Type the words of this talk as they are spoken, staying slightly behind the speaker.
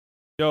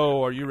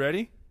Yo, are you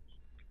ready?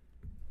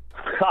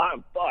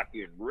 I'm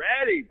fucking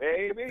ready,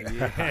 baby.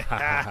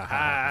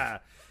 Yeah.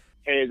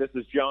 Hey, this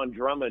is John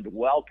Drummond.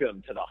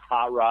 Welcome to the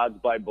Hot Rods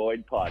by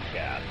Boyd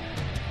podcast.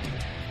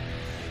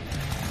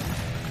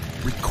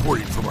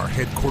 Recording from our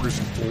headquarters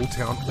in Old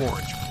Town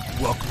Orange,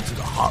 welcome to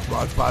the Hot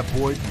Rods by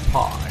Boyd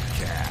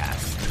podcast.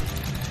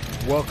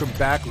 Welcome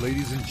back,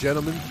 ladies and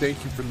gentlemen.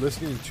 Thank you for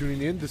listening and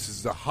tuning in. This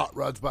is the Hot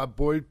Rods by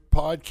Boyd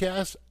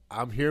podcast.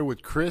 I'm here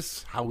with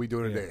Chris. How are we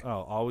doing today?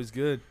 Oh, always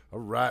good. All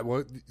right.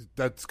 Well,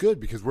 that's good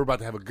because we're about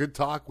to have a good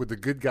talk with a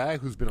good guy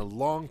who's been a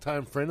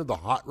longtime friend of the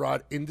hot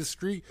rod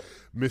industry,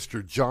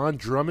 Mr. John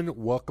Drummond.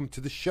 Welcome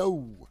to the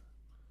show.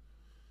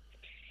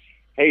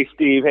 Hey,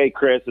 Steve. Hey,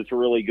 Chris. It's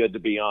really good to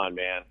be on,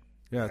 man.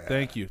 Yeah,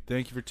 thank you.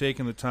 Thank you for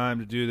taking the time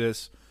to do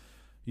this.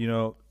 You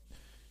know,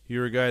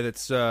 you're a guy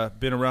that's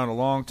been around a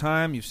long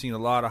time. You've seen a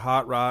lot of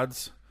hot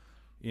rods,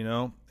 you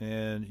know,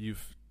 and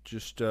you've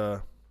just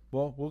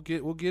well, we'll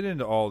get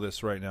into all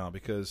this right now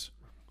because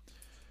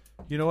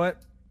you know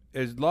what?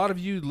 A lot of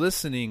you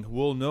listening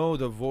will know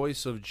the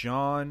voice of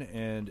John,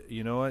 and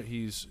you know what?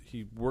 He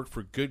worked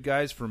for Good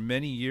Guys for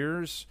many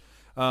years.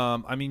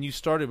 I mean, you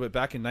started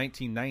back in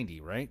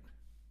 1990, right?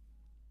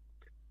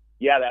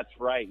 Yeah, that's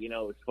right. You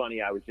know, it's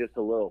funny. I was just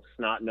a little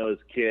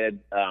snot-nosed kid.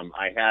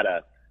 I had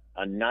a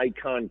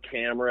Nikon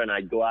camera, and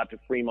I'd go out to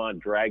Fremont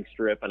Drag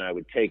Strip, and I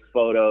would take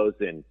photos.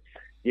 And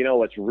you know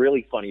what's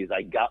really funny is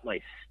I got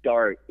my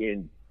start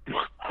in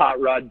hot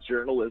rod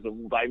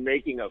journalism by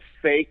making a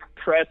fake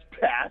press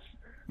pass.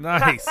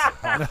 Nice.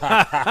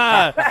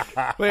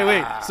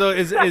 wait. So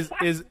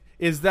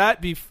is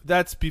that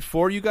that's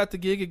before you got the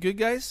gig at Good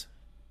Guys?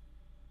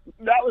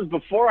 That was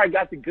before I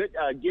got the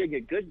gig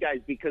at Good Guys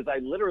because I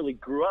literally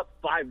grew up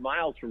 5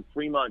 miles from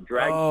Fremont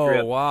Drag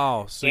Strip. Oh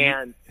wow! So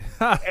and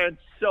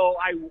so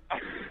I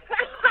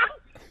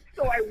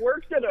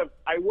worked at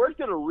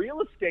a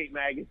real estate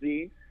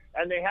magazine.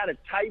 And they had a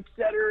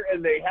typesetter,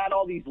 and they had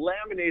all these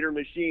laminator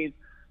machines.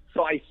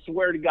 So I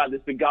swear to God,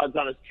 this is the God's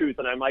honest truth,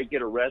 and I might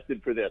get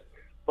arrested for this.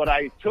 But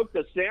I took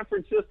the San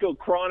Francisco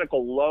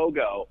Chronicle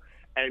logo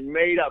and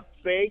made a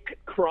fake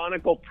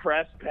Chronicle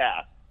press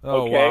pass.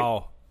 Oh, okay?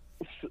 wow.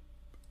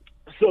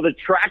 So the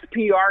track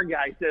PR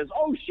guy says,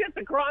 oh, shit,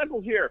 the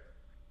Chronicle's here.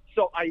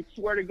 So I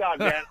swear to God,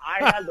 man,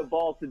 I had the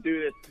balls to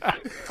do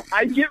this.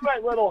 I get my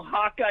little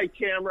Hawkeye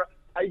camera.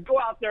 I go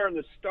out there in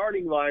the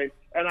starting line,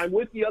 and I'm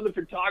with the other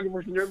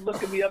photographers, and they're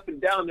looking me up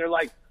and down. They're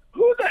like,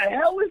 who the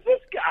hell is this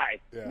guy?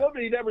 Yeah.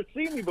 Nobody had ever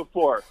seen me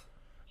before.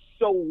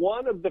 So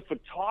one of the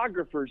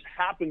photographers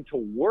happened to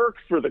work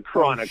for the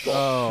Chronicle.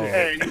 Oh.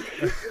 And,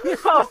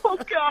 oh,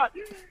 God.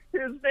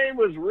 His name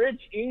was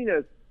Rich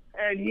Enos.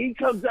 And he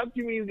comes up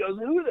to me and goes,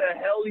 who the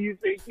hell do you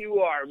think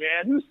you are,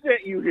 man? Who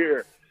sent you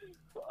here?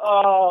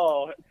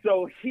 Oh,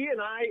 so he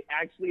and I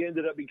actually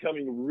ended up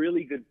becoming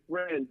really good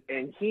friends,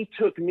 and he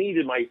took me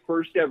to my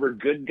first ever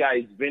Good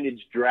Guys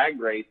vintage drag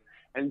race,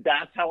 and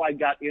that's how I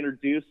got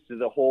introduced to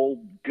the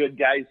whole Good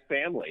Guys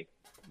family.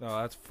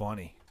 Oh, that's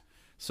funny.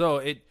 So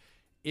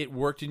it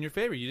worked in your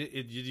favor.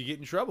 Did you get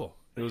in trouble?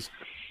 It was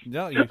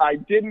no. I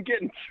didn't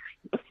get in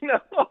no.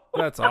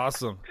 That's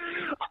awesome.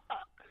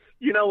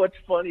 You know what's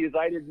funny is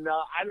I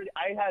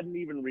hadn't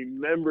even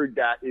remembered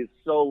that in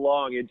so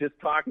long, and just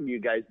talking to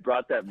you guys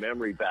brought that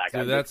memory back.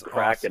 Dude, I'm that's just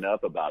cracking awesome.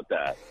 up about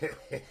that.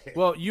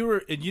 Well,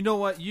 you know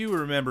what? You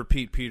remember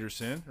Pete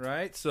Peterson,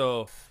 right?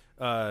 So,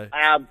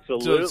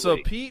 Absolutely. So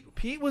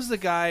Pete was the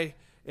guy,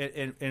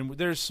 and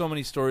there's so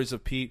many stories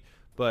of Pete,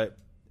 but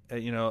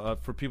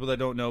for people that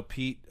don't know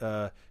Pete,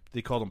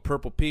 they called him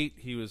Purple Pete.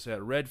 He was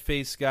a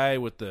red-faced guy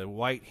with the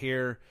white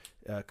hair.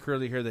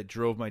 Curly hair that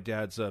drove my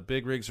dad's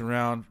big rigs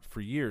around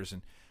for years,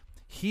 and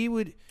he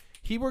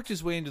worked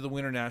his way into the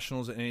Winter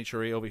Nationals at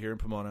NHRA over here in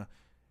Pomona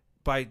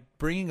by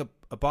bringing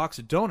a box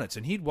of donuts,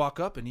 and he'd walk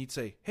up and he'd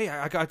say, "Hey,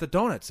 I got the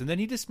donuts," and then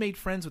he just made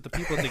friends with the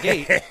people at the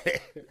gate,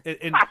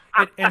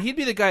 and he'd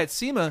be the guy at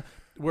SEMA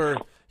where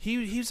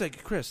he's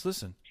like, "Chris,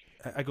 listen."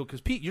 I go, because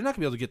Pete, you're not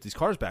gonna be able to get these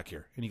cars back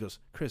here. And he goes,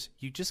 Chris,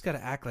 you just got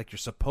to act like you're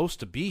supposed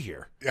to be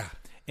here. Yeah.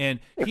 And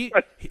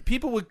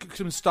people would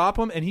come stop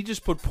him, and he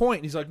just put point.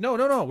 And he's like, no,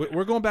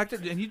 we're going back there.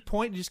 And he'd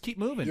point and just keep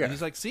moving. Yeah. And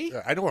he's like, see,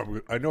 I know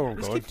where I'm going.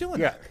 just keep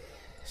doing that.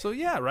 So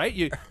yeah, right.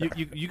 You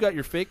got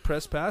your fake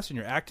press pass, and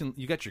you're acting.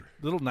 You got your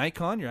little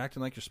Nikon. You're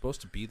acting like you're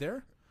supposed to be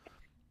there.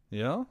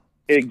 Yeah.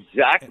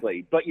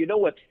 Exactly. But you know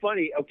what's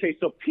funny? Okay,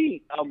 so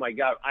Pete, oh my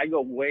God, I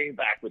go way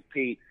back with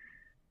Pete.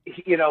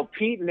 You know,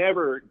 Pete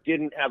never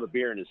didn't have a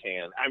beer in his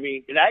hand. I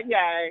mean, that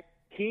guy,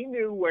 he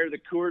knew where the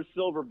Coors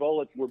Silver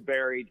Bullets were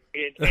buried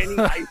in any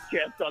ice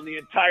chest on the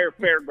entire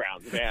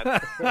fairgrounds, man.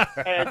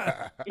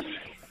 And,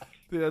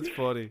 Dude, that's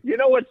funny. You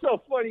know what's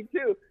so funny,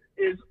 too,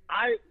 is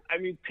I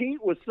mean,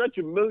 Pete was such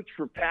a mooch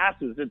for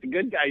passes at the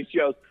Good Guys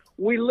shows.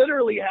 We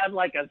literally had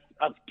like a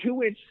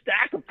 2-inch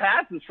stack of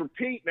passes for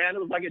Pete, man.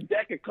 It was like a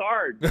deck of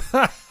cards.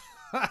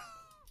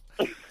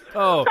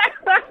 Oh,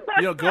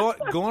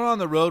 going on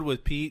the road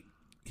with Pete,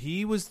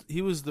 he was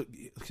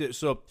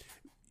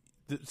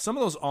some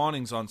of those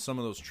awnings on some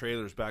of those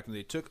trailers back in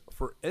the day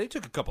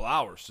took a couple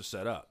hours to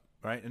set up.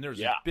 right? And there was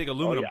Yeah. these big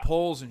aluminum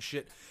poles and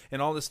shit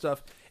and all this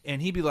stuff.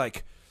 And he'd be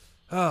like,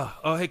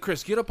 oh, hey,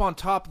 Chris, get up on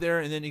top there.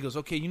 And then he goes,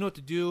 okay, you know what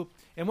to do.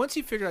 And once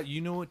he figured out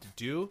you know what to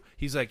do,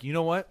 he's like, you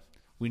know what?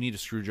 We need a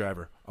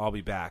screwdriver. I'll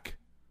be back.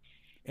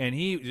 And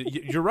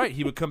you're right.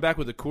 He would come back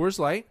with a Coors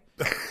Light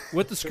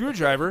with the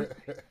screwdriver,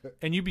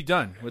 and you'd be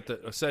done with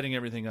setting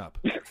everything up.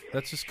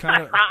 That's just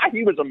kind of.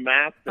 He was a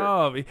master.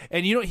 Oh,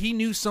 and he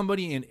knew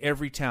somebody in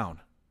every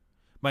town.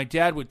 My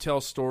dad would tell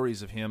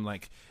stories of him,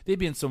 like they'd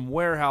be in some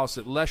warehouse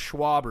at Les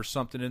Schwab or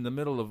something in the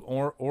middle of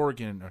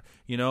Oregon, or,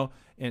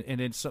 and then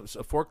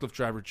a forklift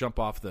driver jump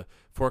off the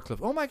forklift.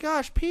 Oh my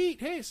gosh, Pete!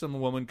 Hey, some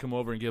woman come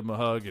over and give him a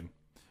hug, and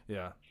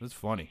yeah, it's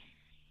funny.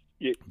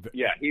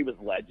 Yeah, he was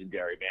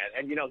legendary, man.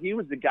 And he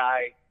was the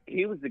guy.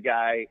 He was the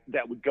guy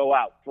that would go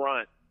out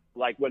front,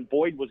 like when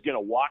Boyd was going to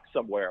walk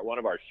somewhere at one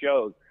of our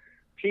shows.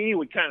 He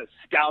would kind of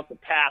scout the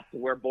path to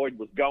where Boyd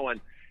was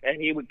going,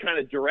 and he would kind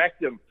of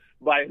direct him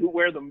by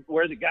where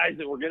the guys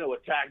that were going to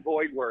attack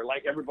Boyd were,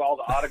 like all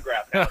the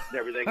autograph houses and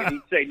everything. And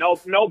he'd say, "No,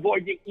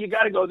 Boyd, you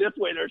got to go this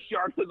way. There's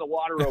sharks in the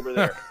water over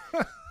there."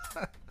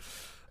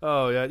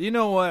 Oh yeah, you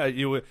know what?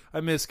 I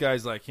miss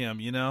guys like him.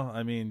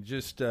 I mean,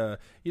 just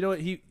you know what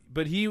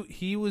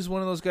he was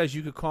one of those guys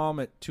you could call him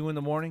at 2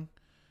 a.m.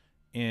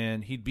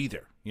 and he'd be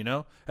there.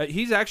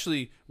 He's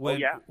actually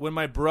when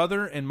my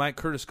brother and Mike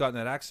Curtis got in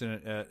that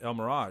accident at El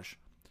Mirage.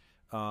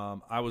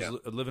 I was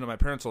living at my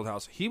parents' old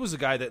house. He was the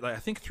guy that, like, I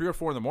think 3 or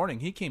 4 in the morning,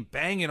 he came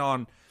banging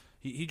on.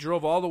 He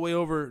drove all the way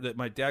over. That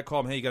my dad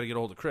called him, hey, you got to get a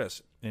hold of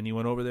Chris. And he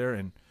went over there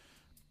and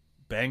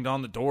banged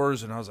on the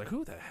doors. And I was like,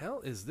 who the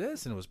hell is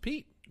this? And it was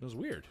Pete. It was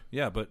weird.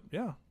 Yeah, but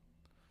yeah.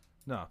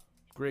 No,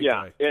 great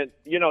guy. Yeah, and,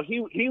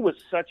 he was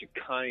such a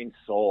kind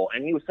soul.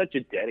 And he was such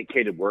a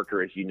dedicated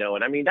worker, as you know.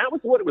 And, I mean, that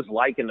was what it was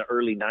like in the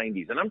early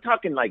 90s. And I'm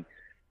talking, like,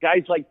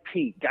 guys like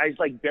Pete, guys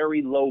like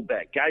Barry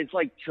Lobeck, guys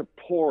like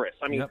Chaporis.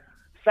 I mean,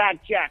 Fat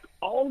Jack,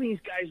 all these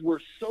guys were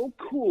so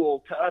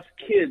cool to us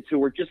kids who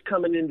were just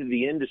coming into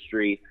the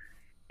industry.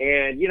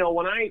 And,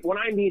 when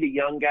I meet a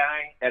young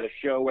guy at a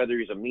show, whether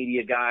he's a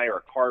media guy or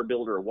a car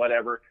builder or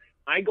whatever,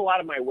 I go out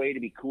of my way to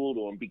be cool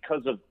to them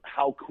because of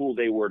how cool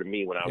they were to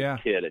me when I was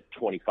a kid at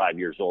 25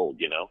 years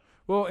old,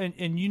 Well,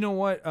 and you know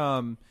what?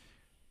 I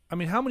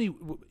mean, how many,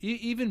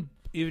 even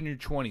in your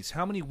 20s,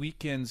 how many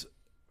weekends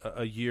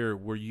a year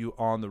were you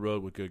on the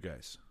road with good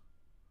guys?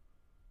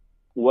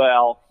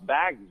 Well,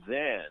 back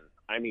then,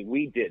 I mean,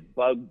 we did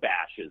bug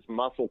bashes,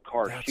 muscle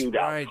car shootouts,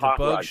 right, hot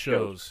the bug rod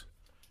shows.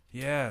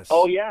 Yes.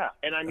 Oh, yeah.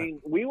 And, I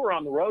mean, we were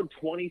on the road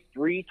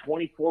 23,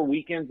 24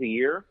 weekends a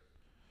year.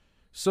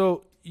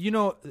 So,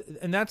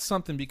 and that's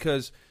something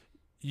because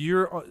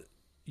you're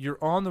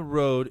on the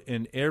road,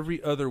 and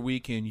every other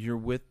weekend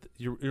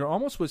you're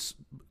almost with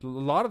a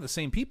lot of the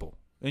same people.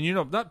 And,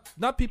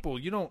 not people,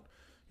 they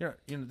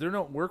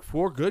don't work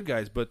for good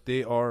guys, but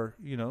they are,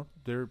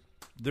 they're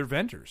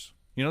vendors.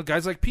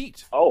 Guys like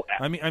Pete. Oh,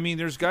 I mean,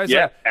 there's guys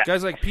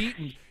like Pete,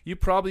 and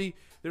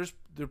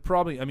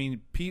I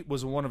mean, Pete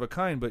was one of a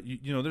kind, but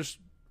there's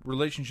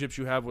relationships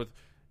you have with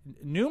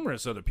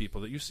numerous other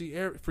people that you see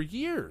for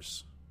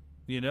years.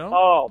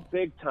 Oh,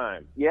 big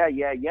time. Yeah.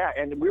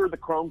 And we were the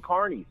Chrome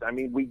Carnies. I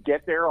mean, we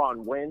get there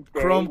on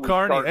Wednesday. Chrome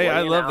Carnies. Hey,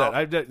 I love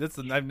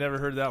that. I've never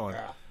heard that one.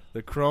 Yeah.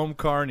 The Chrome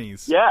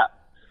Carnies. Yeah.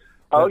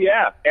 Oh,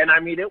 yeah. And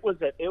I mean, it was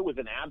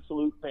an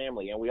absolute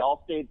family, and we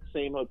all stayed at the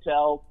same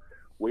hotel.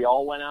 We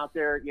all went out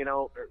there,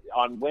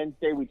 on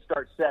Wednesday we'd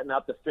start setting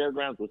up. The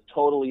fairgrounds was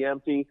totally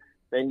empty.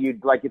 Then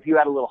if you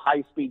had a little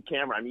high-speed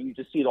camera, I mean, you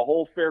just see the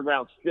whole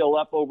fairgrounds fill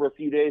up over a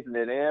few days, and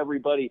then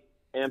everybody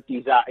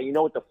empties out. And you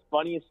know what the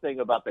funniest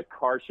thing about the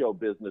car show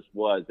business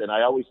was, and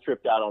I always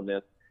tripped out on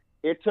this,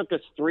 it took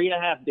us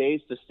 3.5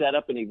 days to set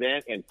up an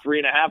event and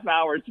 3.5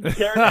 hours to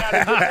tear it down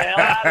and get the hell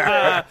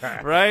out of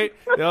it. Right?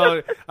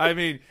 I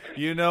mean,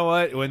 you know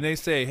what? When they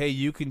say, hey,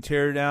 you can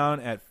tear down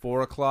at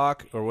 4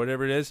 o'clock or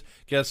whatever it is,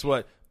 guess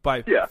what?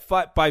 By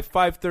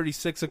 5:30,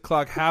 6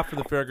 o'clock, half of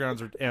the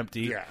fairgrounds are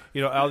empty.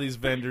 Yeah. All these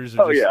vendors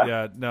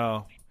are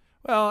no.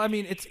 Well, I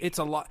mean, it's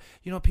a lot.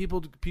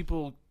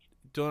 People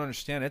don't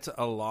understand. It's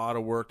a lot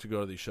of work to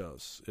go to these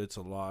shows. It's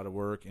a lot of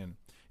work, and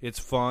it's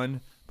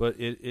fun, but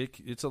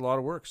it's a lot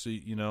of work. So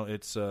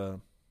it's the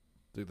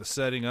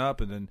setting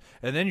up, and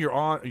then you're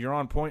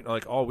on point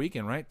like all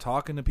weekend, right?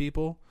 Talking to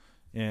people,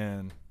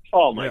 and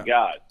oh my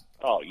God,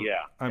 oh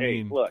yeah. I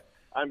mean,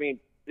 I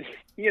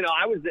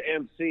was the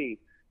MC.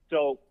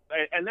 So,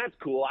 and that's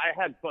cool. I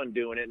had fun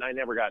doing it, and I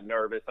never got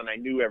nervous, and I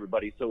knew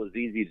everybody, so it was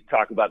easy to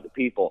talk about the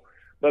people.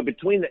 But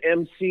between the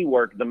MC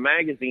work, the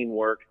magazine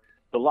work,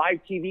 the live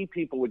TV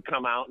people would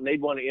come out, and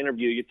they'd want to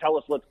interview you, tell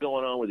us what's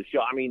going on with the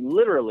show. I mean,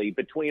 literally,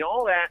 between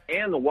all that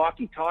and the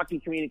walkie-talkie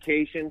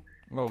communication,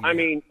 I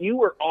mean, you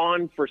were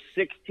on for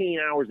 16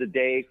 hours a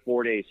day,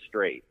 4 days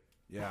straight.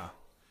 Yeah.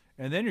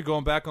 And then you're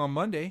going back on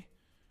Monday,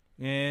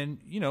 and,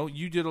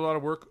 you did a lot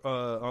of work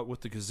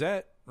with the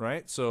Gazette,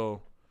 right?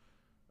 So...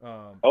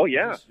 and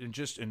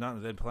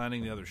not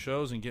planning the other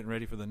shows and getting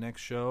ready for the next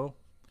show.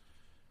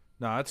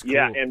 No, that's cool.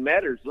 Yeah, and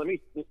Metters, let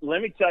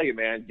me tell you,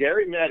 man,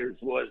 Gary Metters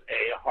was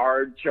a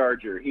hard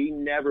charger. He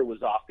never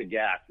was off the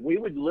gas. We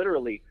would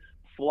literally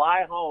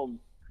fly home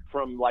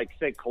from, like,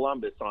 say,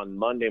 Columbus on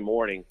Monday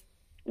morning.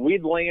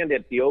 We'd land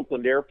at the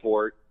Oakland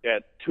airport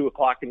at 2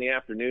 o'clock in the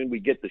afternoon.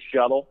 We'd get the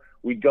shuttle.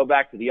 We'd go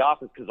back to the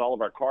office because all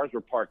of our cars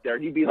were parked there.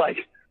 And he'd be like,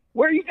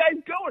 where are you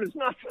guys going? It's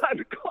not 5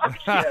 o'clock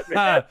yet,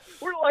 man.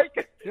 We're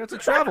like... Yeah, it's a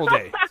travel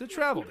day. It's a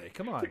travel day.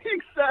 Come on.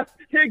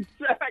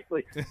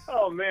 Exactly.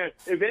 Oh, man.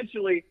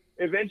 Eventually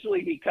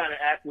he kind of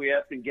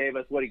acquiesced and gave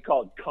us what he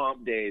called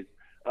comp days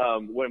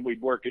when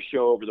we'd work a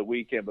show over the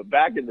weekend. But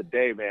back in the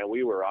day, man,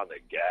 we were on the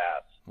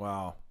gas.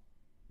 Wow.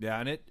 Yeah,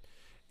 and it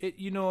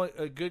you know,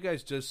 Good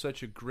Guys does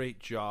such a great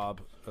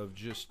job of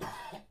just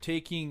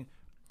taking,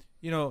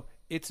 you know,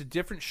 it's a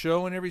different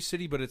show in every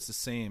city, but it's the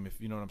same, if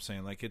you know what I'm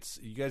saying. Like, it's,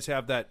 you guys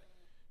have that,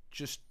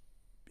 just,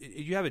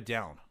 you have it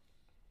down,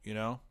 you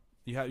know?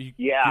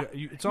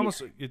 It's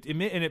almost,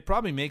 and it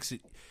probably makes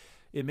it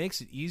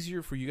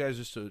easier for you guys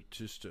just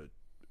to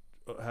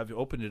have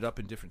opened it up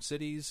in different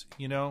cities,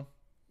 you know,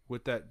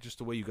 with that, just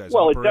the way you guys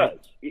operate. Well, it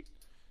does.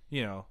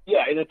 You know.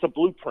 Yeah, and it's a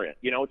blueprint.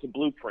 You know, it's a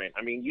blueprint.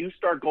 I mean, you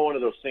start going to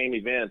those same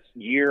events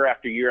year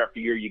after year after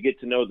year. You get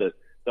to know the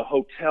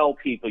hotel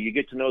people. You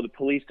get to know the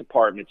police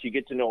departments. You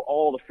get to know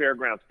all the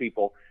fairgrounds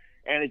people.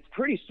 And it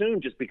pretty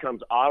soon just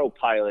becomes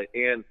autopilot.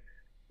 And,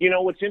 you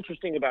know, what's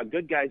interesting about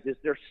Good Guys is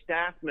their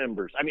staff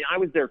members. I mean, I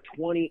was there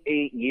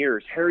 28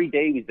 years. Harry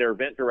Davies, their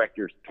event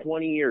directors,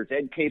 20 years.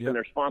 Ed Capon,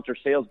 their sponsor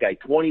sales guy,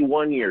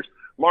 21 years.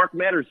 Mark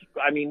Metters,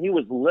 I mean, he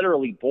was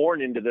literally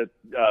born into the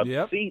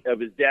seat of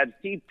his dad's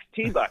tea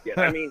bucket.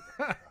 I mean,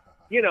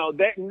 you know,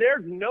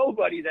 there's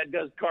nobody that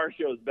does car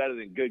shows better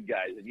than Good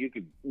Guys, and you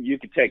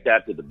could take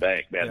that to the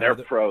bank, man. Yeah,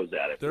 they're pros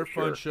at it. They're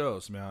fun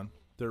shows, man.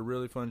 They're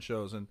really fun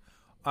shows, and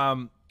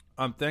I'm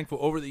thankful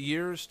over the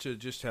years to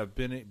just have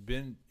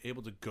been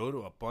able to go to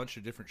a bunch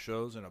of different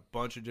shows in a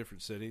bunch of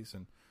different cities,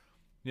 and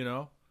you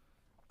know,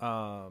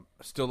 I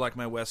still like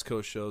my West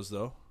Coast shows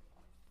though,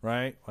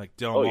 right? Like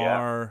Del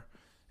Mar.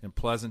 In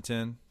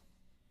Pleasanton,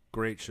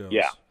 great shows.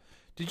 Yeah.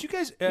 Did you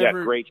guys ever?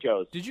 Yeah, great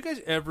shows. Did you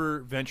guys ever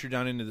venture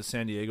down into the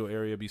San Diego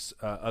area,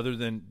 other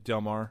than Del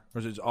Mar,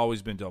 or has it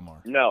always been Del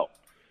Mar? No,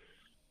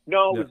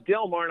 it was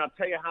Del Mar, and I'll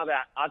tell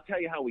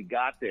you how we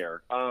got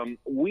there.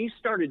 We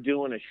started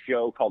doing a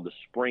show called the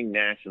Spring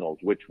Nationals,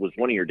 which was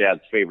one of your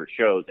dad's favorite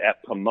shows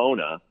at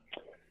Pomona,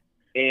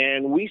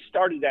 and we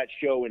started that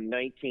show in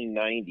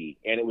 1990,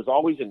 and it was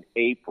always in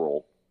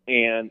April,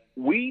 and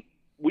we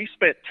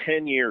spent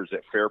 10 years at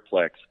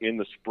Fairplex in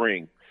the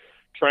spring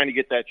trying to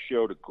get that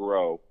show to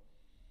grow.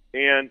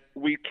 And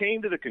we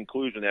came to the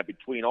conclusion that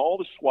between all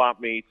the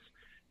swap meets,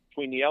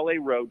 between the LA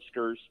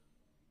Roadsters,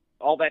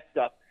 all that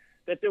stuff,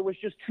 that there was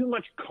just too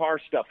much car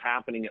stuff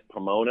happening at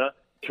Pomona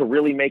to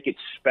really make it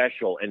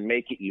special and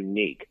make it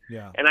unique.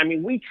 Yeah. And, I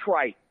mean, we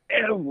tried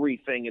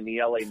everything in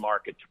the LA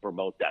market to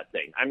promote that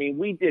thing. I mean,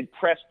 we did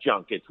press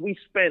junkets. We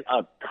spent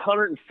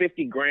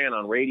 $150,000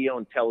 on radio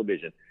and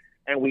television.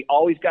 And we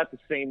always got the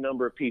same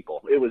number of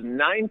people. It was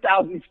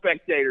 9,000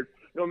 spectators,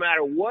 no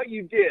matter what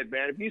you did,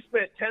 man. If you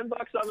spent $10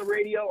 on the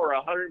radio or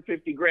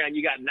 $150,000,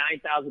 you got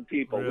 9,000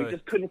 people. Really? We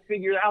just couldn't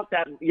figure out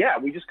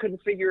we just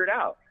couldn't figure it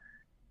out.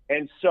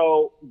 And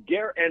so,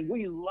 and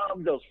we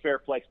loved those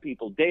Fairplex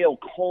people, Dale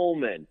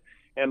Coleman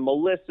and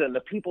Melissa, and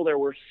the people there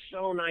were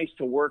so nice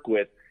to work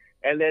with.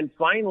 And then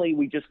finally,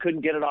 we just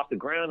couldn't get it off the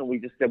ground, and we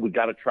just said we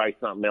got to try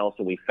something else,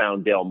 and we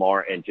found Del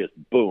Mar, and just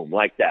boom,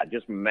 like that,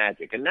 just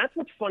magic. And that's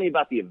what's funny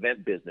about the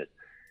event business.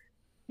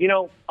 You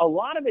know, a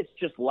lot of it's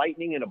just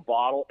lightning in a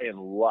bottle and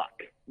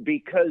luck,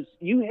 because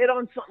you hit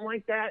on something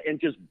like that,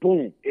 and just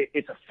boom,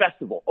 it's a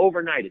festival.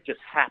 Overnight, it just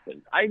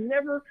happened. I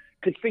never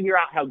could figure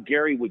out how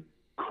Gary would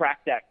crack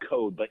that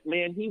code, but,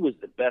 man, he was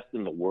the best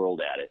in the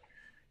world at it.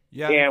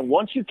 Yeah. And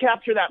once you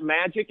capture that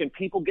magic and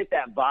people get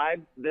that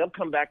vibe, they'll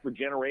come back for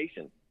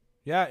generations.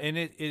 Yeah, and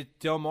it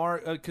Del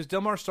Mar, because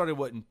Del Mar started,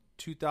 what, in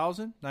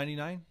 2000,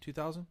 99,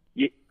 2000?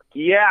 Yeah,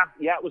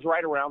 it was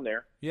right around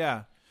there.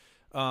 Yeah.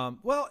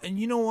 Well, and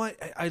you know what?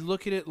 I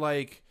look at it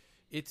like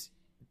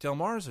Del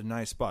Mar is a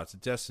nice spot. It's a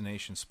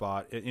destination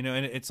spot. You know,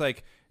 and it's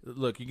like,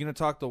 look, you're going to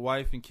talk the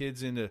wife and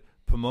kids into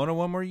Pomona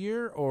one more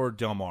year or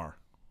Del Mar,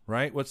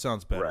 right? What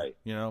sounds better? Right.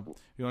 You know,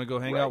 you want to go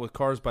hang out with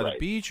cars by the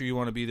beach, or you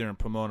want to be there in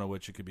Pomona,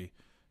 which it could be,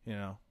 you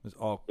know, it's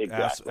all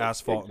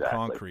asphalt and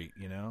concrete,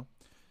 you know?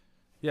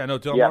 Yeah, no,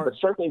 Del Mar. Yeah, but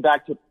circling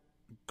back to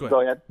 –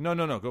 go ahead. No,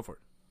 go for it.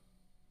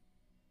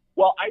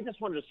 Well, I just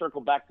wanted to circle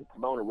back to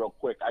Pomona real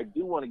quick. I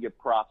do want to give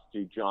props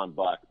to John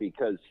Buck,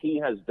 because he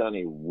has done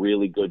a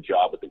really good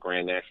job with the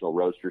Grand National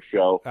Roadster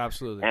Show.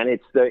 Absolutely. And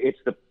it's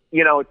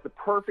the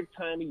perfect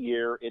time of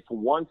year. It's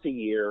once a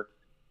year.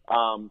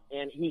 And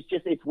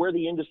it's where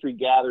the industry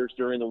gathers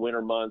during the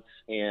winter months.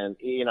 And,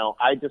 you know,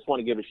 I just want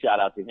to give a shout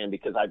out to him,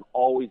 because I've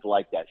always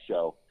liked that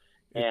show.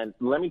 And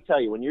let me tell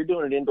you, when you're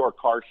doing an indoor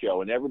car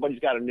show and everybody's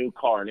got a new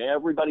car and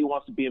everybody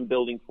wants to be in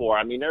building 4,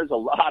 I mean, there's a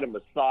lot of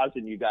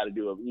massaging you got to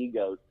do of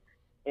egos.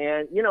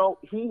 And, you know,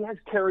 he has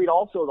carried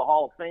also the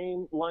Hall of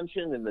Fame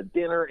luncheon and the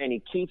dinner, and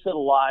he keeps it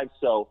alive.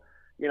 So,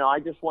 I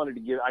just wanted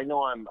to I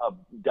know I'm a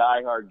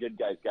diehard Good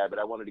Guys guy, but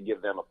I wanted to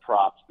give them a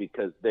props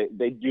because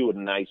they do a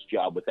nice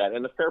job with that.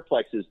 And the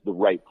Fairplex is the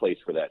right place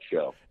for that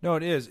show. No,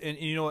 it is. And,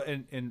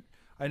 and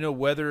I know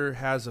weather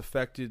has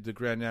affected the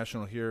Grand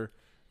National here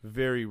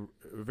very,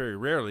 very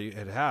rarely.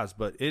 It has,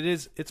 but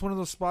it's one of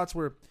those spots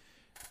where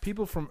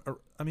people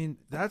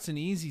that's an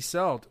easy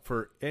sell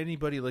for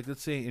anybody. Like,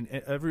 let's say in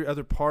every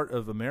other part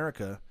of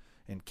America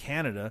and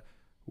Canada,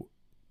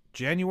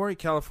 January,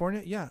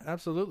 California. Yeah,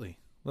 absolutely.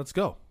 Let's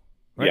go.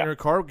 Right? Yeah.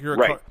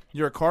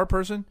 You're a car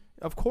person,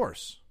 of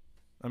course.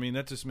 I mean,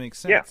 that just makes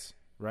sense,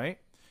 yeah. right?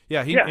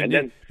 Yeah,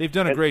 they've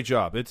done a great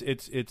job.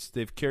 It's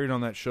they've carried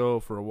on that show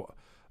for a while.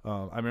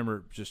 I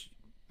remember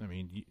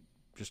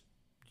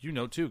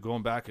too,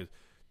 going back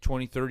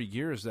 20, 30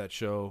 years, that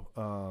show,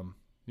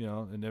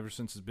 and ever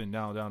since it's been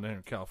down there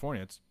in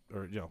California,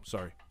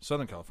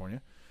 Southern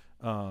California.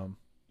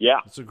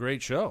 It's a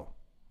great show.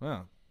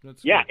 Yeah.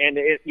 Yeah, good.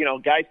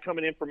 And guys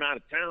coming in from out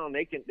of town,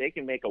 they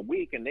can make a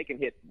week and they can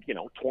hit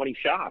 20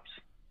 shops.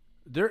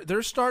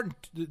 They're starting.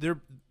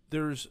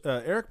 There's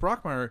Eric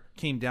Brockmeyer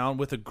came down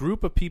with a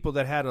group of people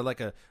that had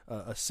a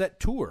set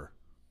tour.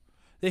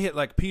 They hit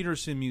like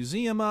Peterson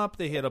Museum up.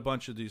 They hit a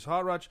bunch of these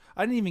hot rods.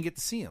 I didn't even get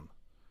to see him.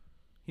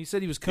 He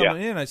said he was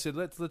coming in. I said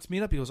let's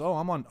meet up. He goes, oh,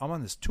 I'm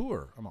on this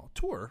tour. I'm on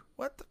tour.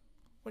 What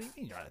do you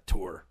mean you're on a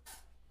tour?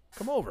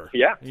 Come over.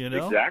 Yeah,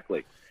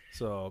 exactly.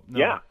 So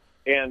yeah,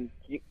 and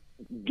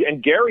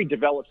Gary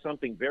developed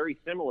something very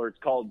similar. It's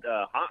called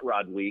Hot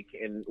Rod Week,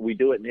 and we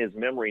do it in his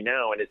memory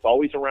now, and it's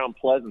always around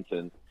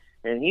Pleasanton.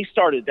 And he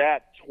started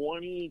that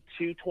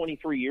 22,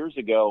 23 years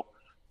ago,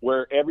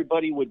 where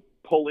everybody would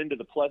pull into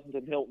the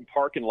Pleasanton Hilton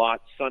parking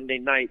lot Sunday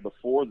night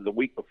the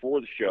week before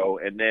the show,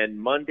 and then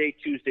Monday,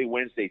 Tuesday,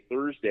 Wednesday,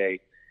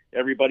 Thursday,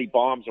 everybody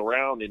bombs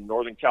around in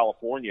Northern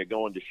California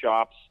going to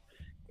shops.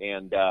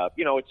 And,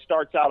 it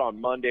starts out on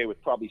Monday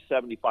with probably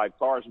 75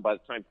 cars, and by the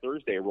time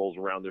Thursday rolls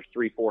around, there's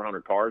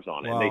 300-400 cars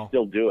on it, wow. And they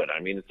still do it.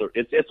 I mean,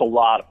 it's a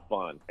lot of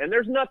fun. And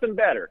there's nothing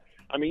better.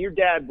 I mean, your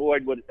dad,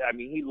 Boyd,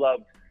 he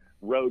loved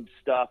road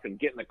stuff and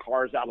getting the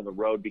cars out of the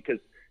road, because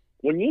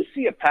when you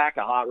see a pack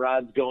of hot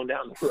rods going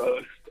down the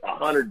road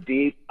 100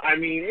 deep, I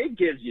mean, it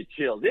gives you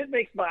chills.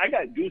 I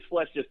got goose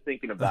flesh just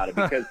thinking about it,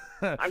 because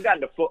I've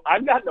gotten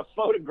to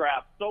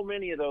photograph so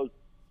many of those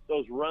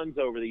runs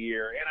over the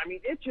year. And I mean,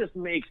 it just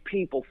makes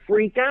people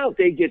freak out.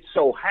 They get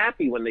so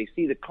happy when they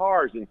see the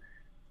cars. And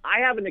I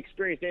haven't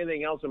experienced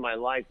anything else in my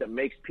life that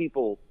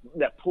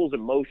pulls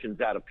emotions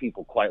out of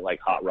people quite like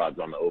hot rods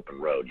on the open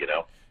road,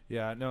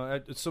 Yeah, no,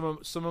 some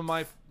of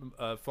my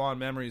fond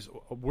memories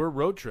were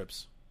road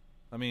trips.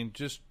 I mean,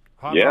 just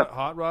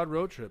hot rod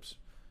road trips.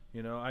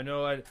 I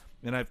know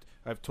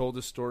I've told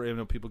this story. I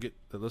know people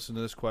that listen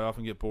to this quite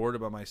often get bored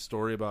about my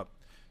story about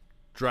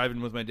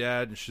driving with my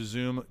dad and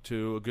Shazoom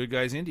to a Good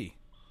Guys Indy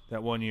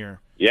that one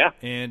year. Yeah.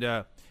 And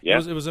it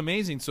was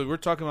amazing. So we're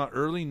talking about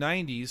early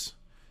 90s,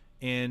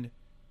 and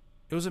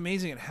it was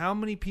amazing at how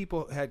many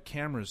people had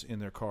cameras in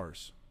their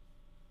cars.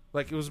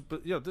 Like, it was,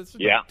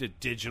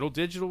 digital.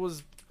 Digital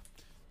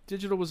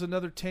was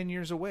another 10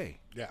 years away.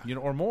 Yeah.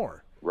 Or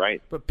more.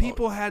 Right. But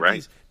people had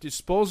these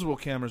disposable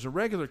cameras or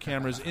regular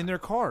cameras in their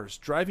cars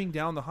driving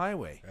down the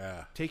highway,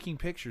 taking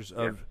pictures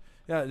of.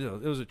 Yeah,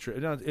 it was a trip.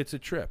 No, it's a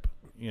trip,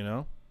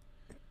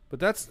 But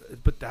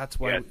that's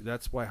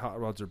why hot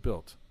rods are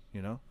built,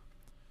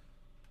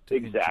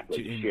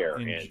 Exactly. To share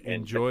and and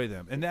enjoy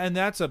them, and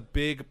that's a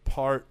big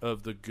part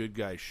of the Good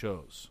Guy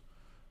shows,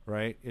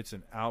 right? It's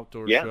an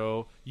outdoor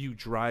show. You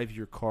drive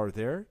your car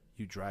there,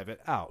 you drive it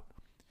out,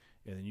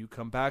 and then you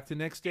come back the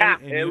next day.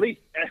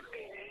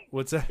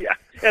 What's that? Yeah,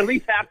 at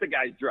least half the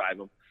guys drive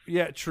them.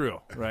 Yeah,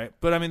 true, right?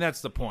 But I mean, that's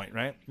the point,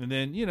 right? And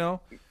then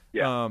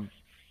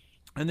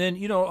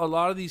a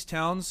lot of these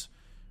towns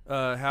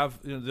have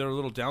their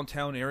little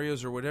downtown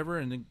areas or whatever,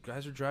 and the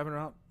guys are driving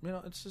around.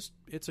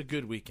 It's a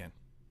good weekend.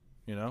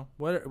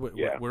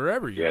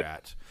 Wherever you're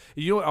at.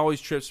 It always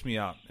trips me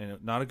out,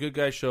 and not a Good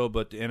Guy show,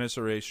 but the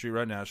NSRA Street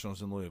Rod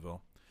Nationals in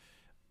Louisville.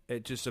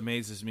 It just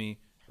amazes me,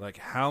 like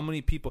how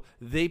many people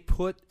they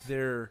put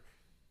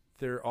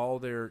all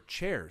their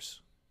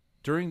chairs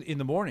in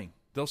the morning.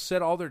 They'll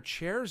set all their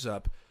chairs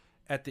up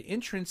at the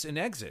entrance and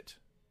exit,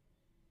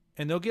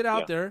 and they'll get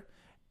out there,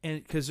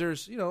 and because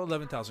there's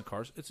 11,000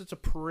 cars, it's a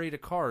parade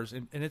of cars,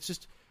 and it's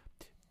just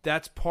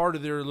that's part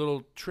of their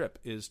little trip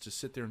is to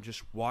sit there and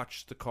just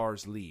watch the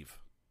cars leave.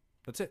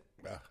 That's it.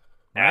 Right?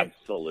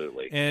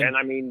 Absolutely, and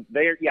I mean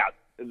there's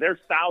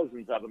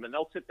thousands of them, and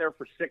they'll sit there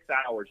for 6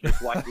 hours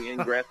just watch the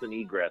ingress and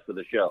egress of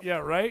the show. Yeah,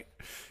 right.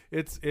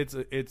 It's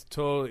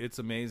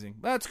amazing.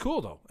 That's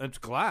cool though. I'm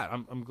glad.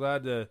 I'm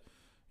glad to.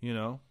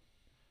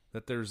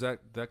 That there's that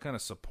kind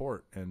of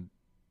support and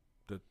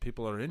that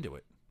people are into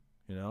it,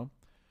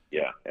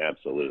 Yeah,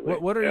 absolutely.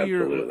 What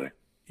are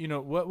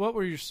what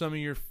were some of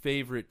your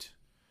favorite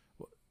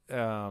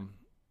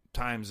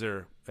times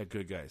there at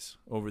Good Guys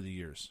over the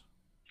years?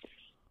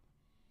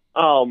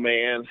 Oh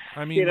man,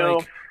 I mean,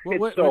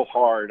 it's so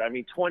hard. I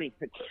mean, 20.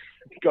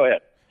 Go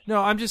ahead. No,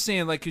 I'm just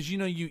saying, like, because you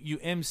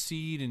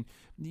emceed and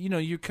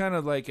you're kind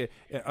of like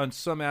on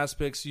some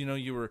aspects,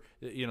 you were,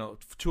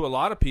 to a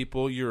lot of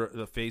people, you're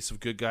the face of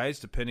good guys,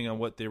 depending on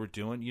what they were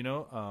doing,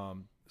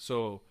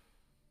 So,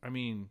 I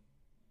mean,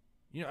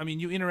 you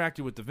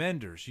interacted with the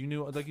vendors. You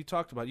knew, like you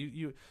talked about,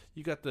 you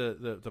got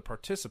the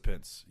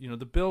participants,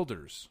 the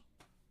builders,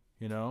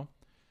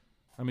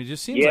 I mean, it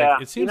just seems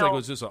like it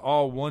was just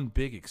all one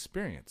big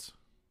experience.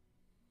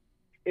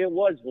 It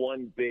was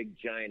one big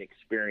giant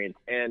experience,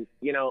 and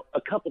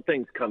a couple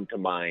things come to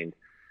mind.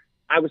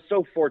 I was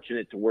so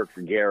fortunate to work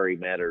for Gary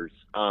Metters.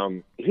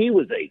 He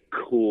was a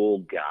cool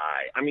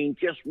guy. I mean,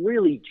 just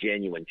really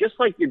genuine, just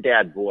like your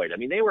dad, Boyd. I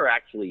mean, they were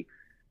actually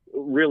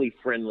really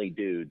friendly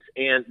dudes,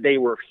 and they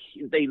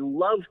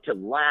loved to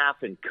laugh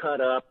and cut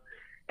up.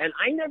 And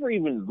I never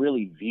even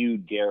really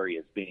viewed Gary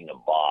as being a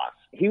boss.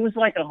 He was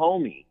like a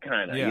homie,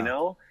 kind of,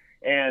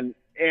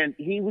 and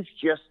he was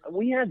just,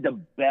 we had the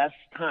best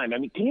time. I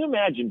mean, can you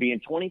imagine being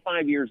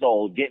 25 years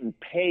old, getting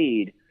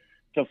paid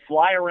to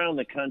fly around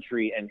the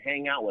country and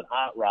hang out with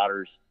hot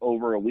rodders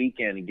over a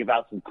weekend and give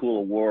out some cool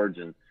awards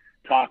and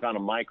talk on a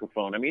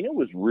microphone? I mean, it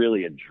was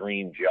really a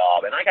dream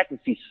job. And I got to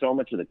see so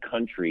much of the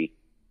country,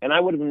 and I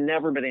would have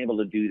never been able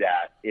to do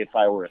that if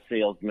I were a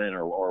salesman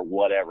or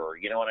whatever,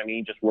 you know what I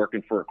mean? Just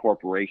working for a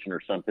corporation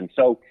or something.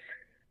 So,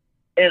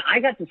 and I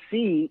got to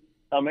see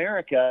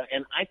America,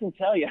 and I can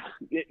tell you,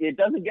 it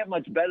doesn't get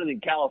much better than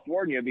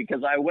California,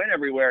 because I went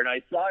everywhere and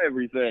I saw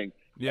everything.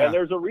 Yeah. And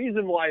there's a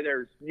reason why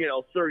there's,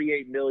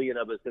 38 million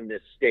of us in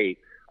this state.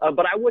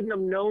 But I wouldn't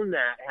have known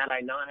that had I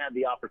not had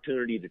the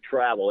opportunity to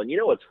travel. And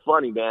what's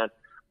funny, man?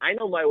 I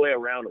know my way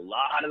around a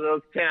lot of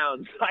those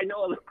towns. I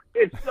know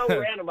it's so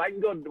random. I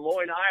can go to Des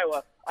Moines,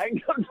 Iowa. And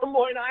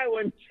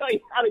tell you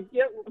how to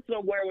get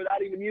somewhere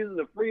without even using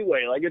the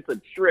freeway. Like, it's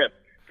a trip.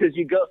 Because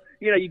you go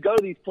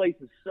to these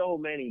places so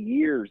many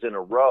years in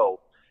a row,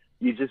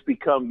 you just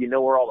become,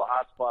 where all the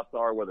hot spots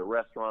are, where the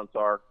restaurants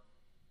are.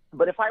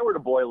 But if I were to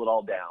boil it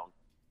all down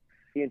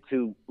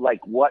into like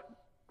what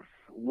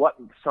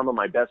some of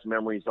my best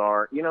memories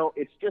are,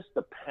 it's just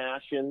the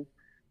passion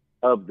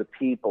of the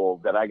people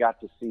that I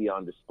got to see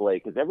on display,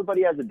 because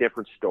everybody has a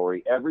different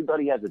story.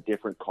 Everybody has a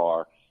different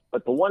car.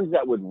 But the ones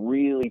that would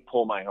really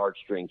pull my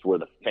heartstrings were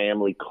the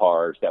family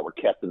cars that were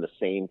kept in the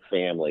same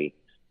family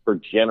for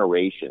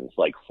generations.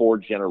 Like 4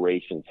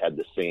 generations had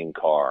the same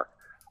car.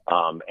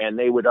 And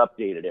they would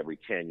update it every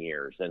 10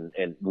 years and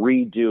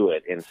redo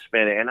it and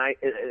spin it. And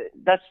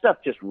that stuff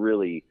just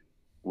really,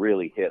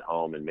 really hit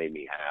home and made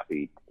me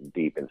happy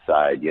deep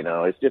inside.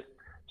 It's just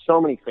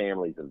so many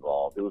families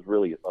involved. It was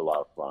really a lot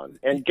of fun.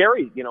 And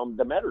Gary,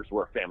 the Metters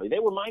were a family. They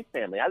were my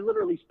family. I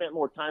literally spent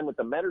more time with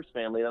the Metters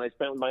family than I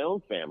spent with my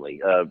own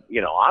family.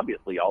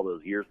 Obviously all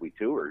those years we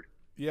toured.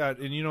 Yeah.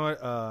 And you know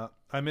what?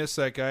 I miss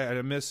that guy. And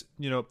I miss,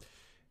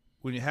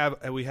 when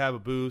we have a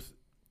booth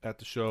at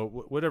the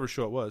show, whatever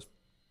show it was,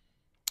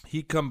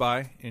 he'd come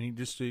by and he'd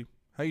just say,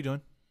 "How you doing?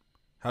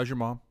 How's your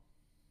mom?"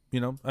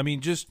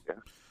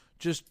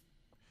 Just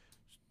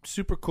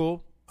super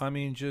cool. I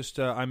mean,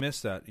 I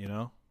miss that.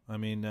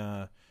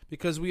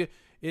 Because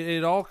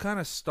it all kind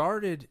of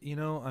started. It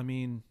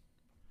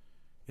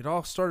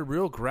all started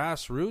real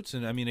grassroots,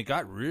 and it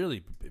got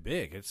really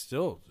big. It's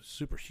still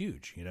super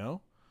huge.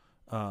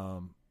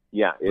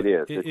 Yeah, it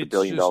is. It's a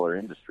billion-dollar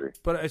industry.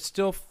 But I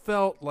still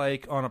felt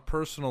like on a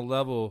personal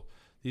level,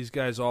 these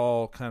guys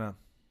all kind of,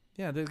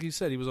 like you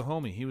said, he was a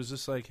homie. He was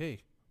just like, hey,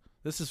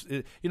 this is,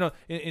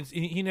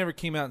 he never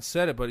came out and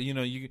said it, but,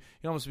 you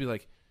almost be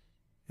like,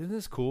 isn't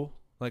this cool?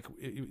 Like,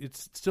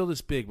 it's still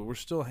this big, but we're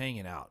still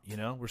hanging out,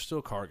 We're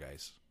still car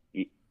guys,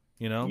 Yeah.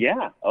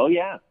 Oh,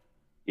 yeah.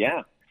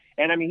 Yeah.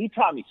 And, he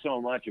taught me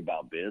so much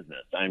about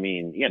business. I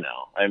really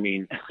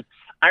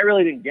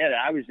didn't get it.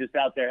 I was just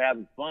out there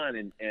having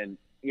fun, and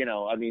he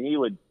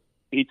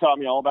taught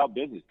me all about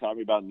business, taught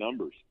me about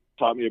numbers,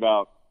 taught me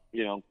about,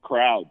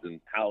 crowds, and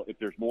how if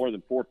there's more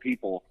than 4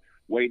 people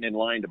waiting in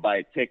line to buy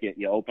a ticket,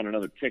 you open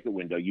another ticket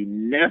window. You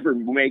never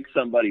make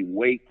somebody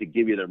wait to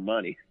give you their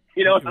money.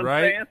 You know what I'm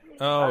saying?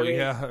 Oh,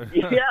 yeah.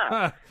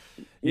 Yeah.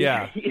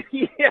 Yeah.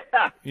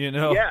 Yeah.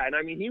 Yeah.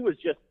 And he was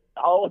just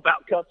all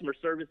about customer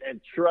service,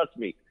 and trust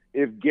me,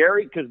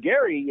 because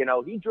Gary,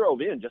 he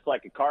drove in just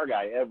like a car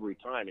guy every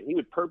time, and he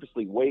would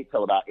purposely wait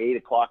till about 8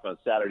 o'clock on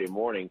Saturday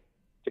morning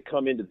to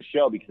come into the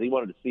show because he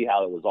wanted to see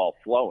how it was all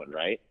flowing,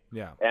 right?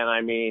 Yeah.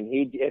 And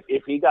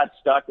if he got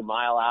stuck a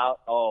mile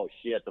out, oh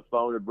shit, the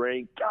phone would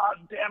ring. God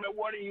damn it,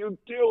 what are you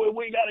doing?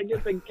 We got to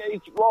get the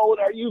gates rolling.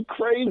 Are you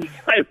crazy?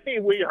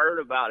 We heard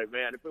about it,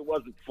 man. If it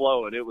wasn't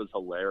flowing, it was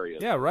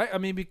hilarious. Yeah, right.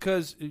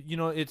 Because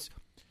it's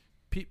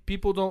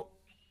people don't.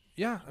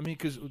 Yeah,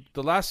 because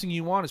the last thing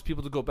you want is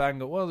people to go back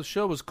and go, well, the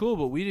show was cool,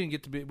 but we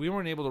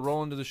weren't able to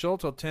roll into the show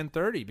till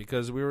 10:30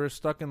 because we were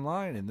stuck in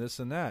line and this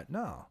and that.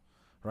 No,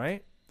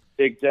 right?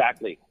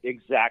 Exactly.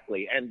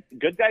 And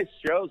Good Guys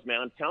shows,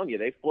 man, I'm telling you,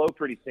 they flow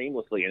pretty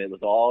seamlessly, and it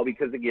was all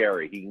because of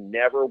Gary. He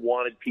never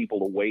wanted people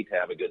to wait to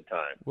have a good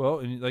time. Well,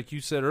 and like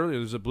you said earlier,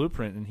 there's a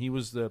blueprint, and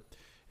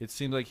it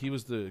seemed like he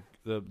was the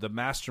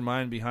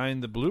mastermind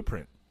behind the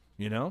blueprint,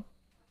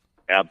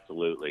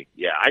 Absolutely.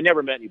 Yeah, I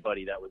never met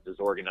anybody that was as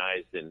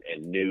organized and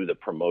knew the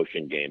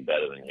promotion game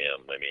better than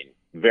him. I mean,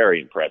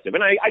 very impressive.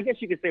 And I guess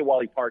you could say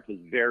Wally Parks is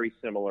very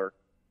similar.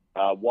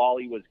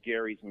 Wally was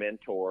Gary's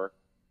mentor.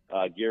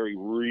 Gary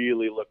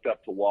really looked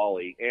up to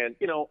Wally. And,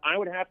 you know, I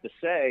would have to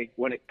say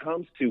when it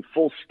comes to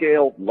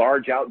full-scale,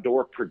 large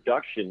outdoor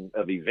production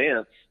of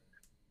events,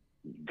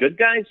 Good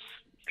Guys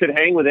could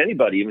hang with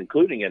anybody,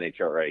 including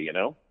NHRA, you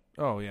know?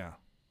 Oh, yeah.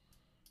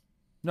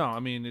 No,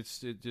 I mean it's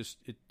stood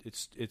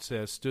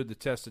the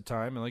test of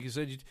time, and like you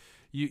said,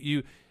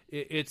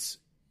 it's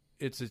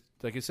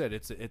like I said,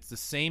 it's the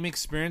same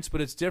experience,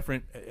 but it's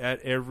different at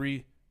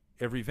every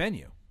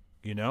venue,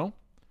 you know.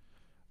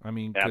 I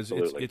mean, because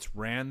it's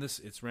ran the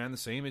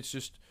same. It's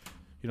just,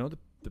 you know,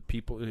 the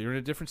people, you're in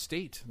a different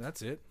state.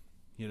 That's it,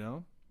 you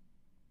know.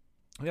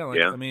 Yeah,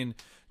 I mean,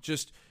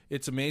 just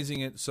it's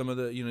amazing at some of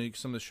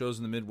the shows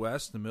in the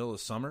Midwest in the middle of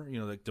summer, you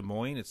know, like Des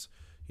Moines. It's,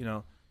 you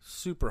know,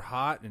 super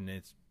hot and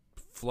it's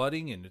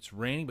flooding and it's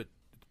raining, but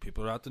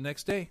people are out the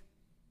next day.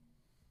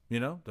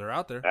 You know, they're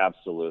out there.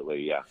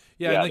 Absolutely, yeah.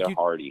 Yeah, like they're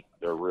hardy.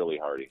 They're really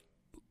hardy.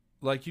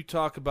 Like you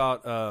talk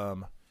about,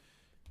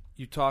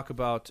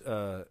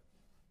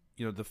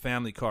 you know, the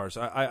family cars.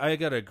 I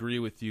got to agree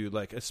with you,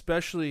 like,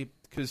 especially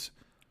because,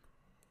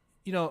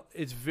 you know,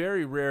 it's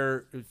very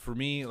rare for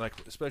me, like,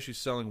 especially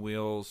selling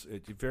wheels,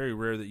 it's very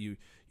rare that you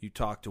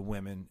talk to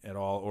women at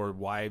all or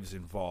wives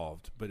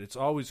involved. But it's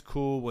always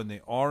cool when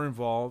they are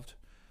involved.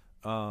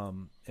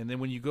 And then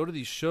when you go to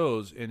these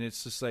shows and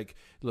it's just like,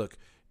 look,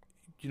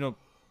 you know,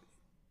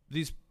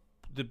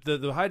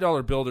 the high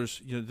dollar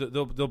builders, you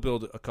know, they'll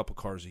build a couple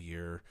cars a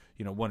year,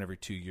 you know, one every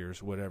 2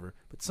 years, whatever.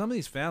 But some of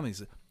these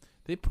families,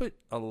 they put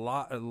a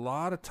lot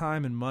of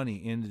time and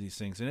money into these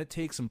things, and it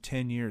takes them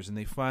 10 years, and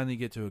they finally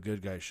get to a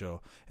Good Guy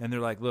show, and they're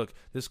like, look,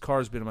 this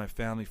car's been in my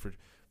family for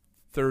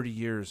 30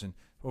 years, and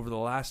over the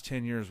last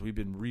 10 years, we've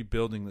been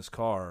rebuilding this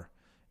car,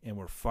 and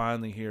we're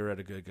finally here at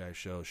a Good Guy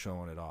show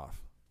showing it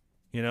off,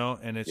 you know,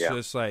 and it's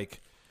just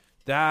like,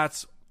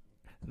 that's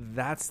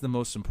the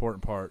most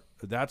important part.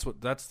 That's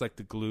like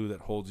the glue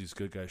that holds these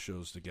Good Guy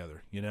shows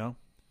together, you know?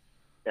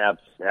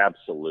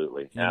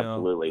 Absolutely.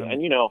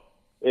 And, you know,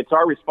 it's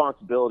our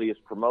responsibility as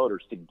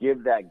promoters to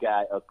give that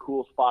guy a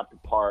cool spot to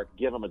park,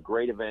 give him a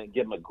great event,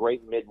 give him a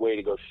great midway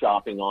to go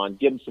shopping on,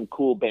 give him some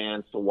cool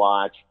bands to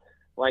watch.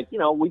 Like, you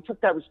know, we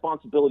took that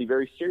responsibility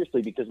very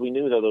seriously because we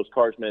knew that those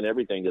cars meant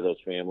everything to those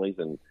families,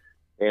 and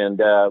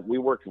we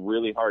worked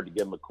really hard to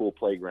give them a cool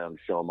playground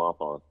to show them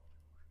off on.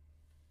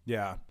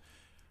 Yeah.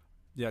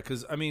 Yeah,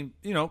 because, I mean,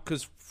 you know,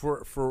 because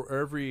for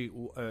every,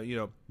 you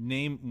know,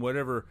 name,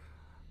 whatever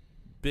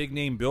big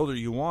name builder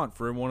you want,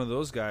 for one of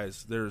those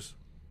guys, there's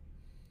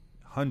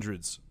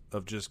hundreds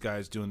of just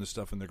guys doing this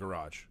stuff in the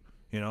garage,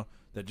 you know,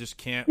 that just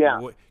can't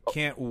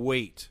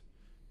wait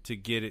to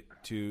get it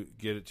to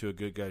a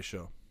Good Guy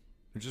show,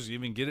 or just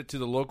even get it to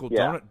the local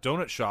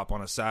donut shop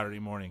on a Saturday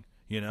morning,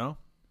 you know.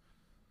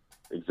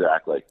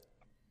 Exactly.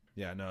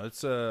 Yeah, no,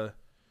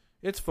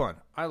 it's fun.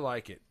 I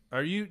like it.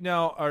 Are you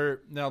now?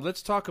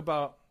 Let's talk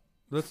about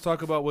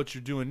what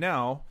you're doing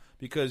now,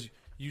 because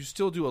you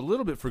still do a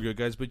little bit for Good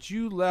Guys, but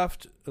you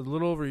left a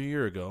little over a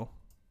year ago.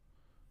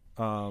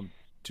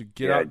 To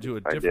get out into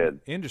a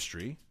different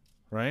industry,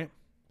 right?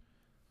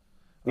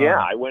 Yeah,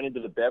 I went into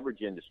the beverage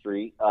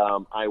industry.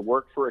 I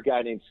worked for a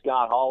guy named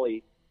Scott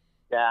Hawley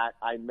that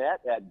I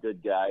met at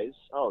Good Guys,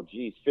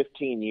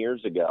 15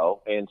 years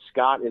ago. And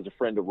Scott is a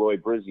friend of Roy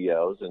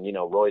Brizzio's and, you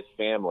know, Roy's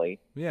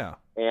family. Yeah.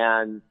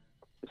 And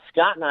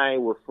Scott and I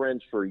were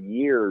friends for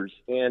years.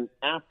 And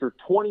after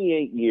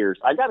 28 years,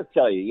 I got to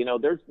tell you, you know,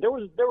 there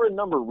were a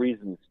number of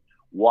reasons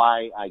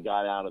why I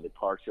got out of the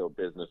car show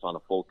business on a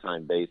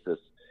full-time basis.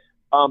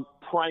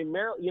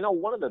 Primarily, you know,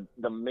 one of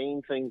the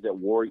main things that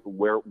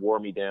wore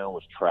me down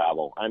was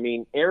travel. I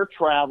mean, air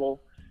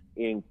travel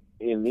in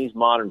these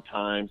modern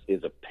times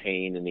is a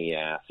pain in the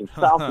ass. And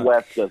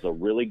Southwest does a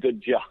really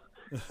good job.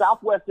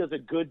 Southwest does a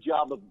good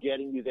job of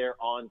getting you there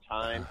on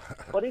time,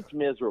 but it's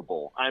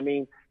miserable. I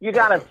mean, you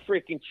got to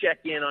freaking check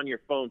in on your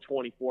phone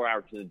 24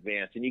 hours in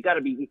advance, and you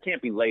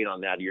can't be late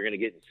on that, or you're going to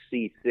get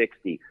in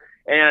C60.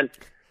 And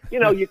you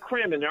know, you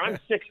cram in there. I'm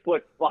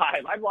 6'5".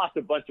 I've lost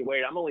a bunch of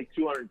weight. I'm only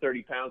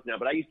 230 pounds now,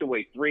 but I used to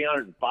weigh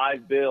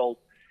 305 bills.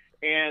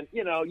 And,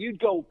 you know, you'd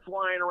go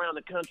flying around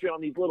the country on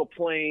these little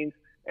planes,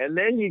 and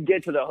then you'd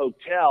get to the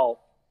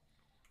hotel,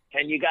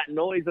 and you got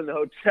noise in the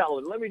hotel.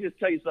 And let me just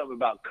tell you something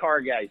about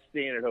car guys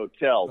staying at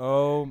hotels.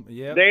 Oh,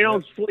 yeah. They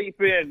don't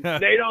sleep in.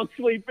 They don't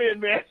sleep in,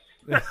 man.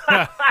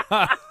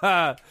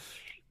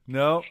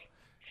 No.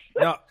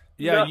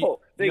 Yeah, no,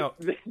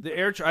 the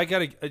air. I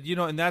gotta, you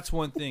know, and that's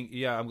one thing.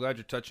 Yeah, I'm glad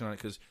you're touching on it,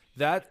 because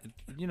that,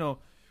 you know,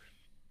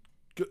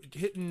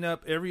 hitting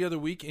up every other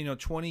week, you know,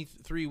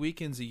 23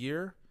 weekends a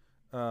year.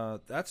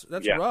 That's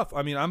rough.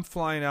 I mean, I'm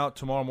flying out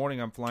tomorrow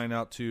morning. I'm flying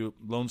out to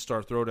Lone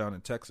Star Throwdown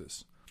in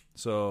Texas.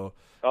 So,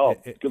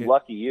 good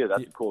luck to you.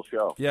 That's a cool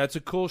show. Yeah, it's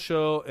a cool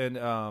show,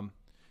 and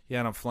Yeah,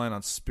 and I'm flying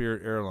on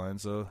Spirit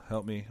Airlines, so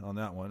help me on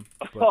that one.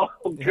 But,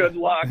 Oh, good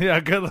luck. Yeah,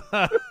 good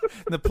luck.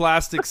 The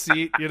plastic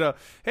seat,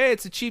 Hey,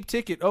 it's a cheap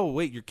ticket. Oh,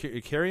 wait, your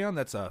carry-on?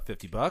 That's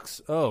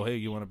 $50. Oh, hey,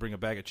 you want to bring a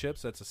bag of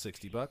chips? That's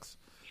 $60.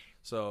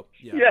 So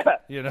Yeah.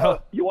 yeah,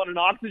 you want an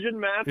oxygen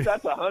mask?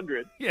 That's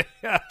 $100. yeah,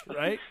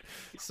 right.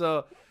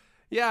 So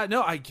yeah,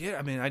 no, I get.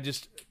 I mean,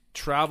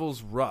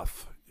 travel's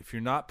rough if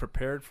you're not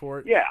prepared for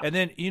it. Yeah. And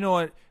then you know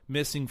what?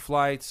 Missing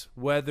flights,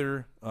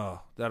 weather.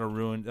 Oh, that'll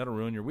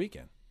ruin your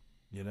weekend.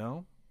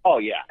 Oh,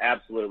 yeah,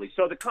 absolutely.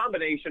 So the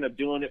combination of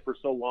doing it for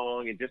so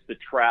long and just the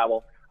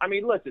travel. I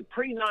mean, listen,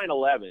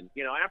 pre-9/11,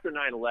 after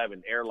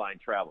 9/11, airline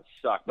travel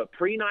sucked. But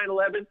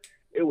pre-9/11,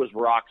 it was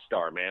rock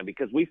star, man,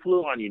 because we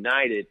flew on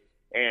United,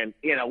 and,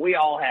 we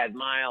all had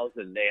miles,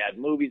 and they had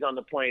movies on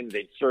the plane.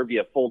 They'd serve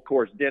you a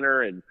full-course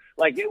dinner, and,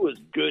 it was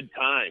good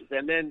times.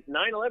 And then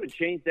 9/11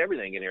 changed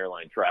everything in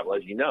airline travel,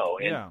 as you know.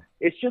 And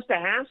It's just a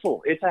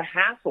hassle. It's a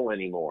hassle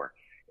anymore.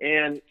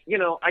 And,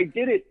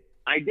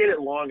 I did it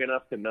long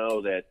enough to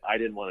know that I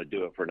didn't want to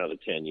do it for another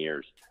 10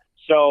 years.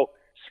 So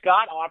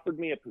Scott offered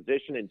me a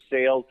position in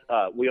sales.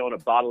 We own a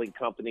bottling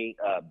company,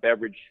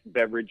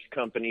 beverage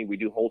company. We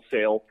do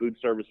wholesale food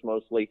service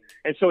mostly.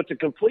 And so it's a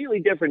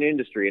completely different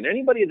industry. And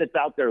anybody that's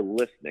out there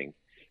listening,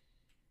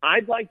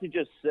 I'd like to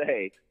just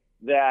say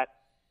that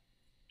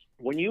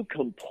when you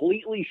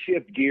completely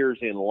shift gears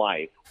in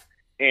life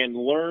and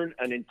learn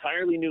an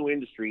entirely new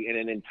industry and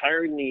an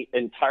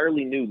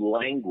entirely new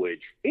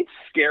language, it's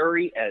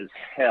scary as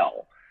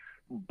hell.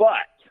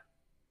 But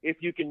if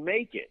you can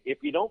make it,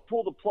 if you don't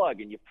pull the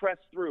plug and you press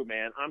through,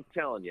 man, I'm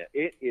telling you,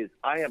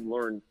 I have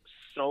learned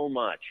so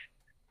much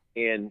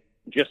in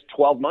just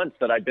 12 months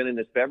that I've been in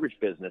this beverage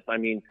business. I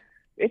mean,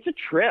 it's a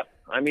trip.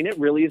 I mean, it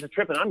really is a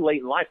trip. And I'm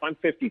late in life. I'm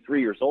 53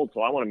 years old,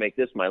 so I want to make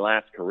this my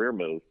last career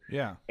move.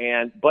 Yeah.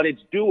 But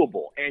it's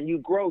doable, and you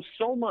grow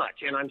so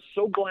much. And I'm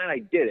so glad I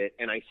did it,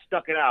 and I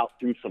stuck it out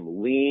through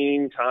some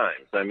lean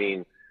times. I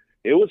mean,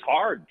 it was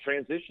hard.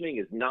 Transitioning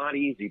is not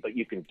easy, but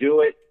you can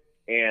do it.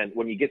 And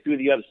when you get through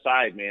the other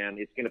side, man,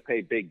 it's going to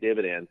pay big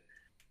dividends.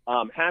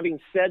 Having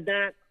said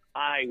that,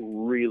 I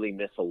really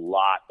miss a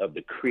lot of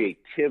the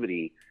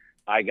creativity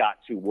I got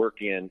to work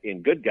in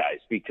Good Guys,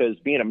 because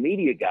being a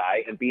media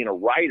guy and being a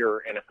writer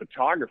and a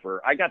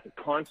photographer, I got to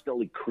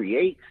constantly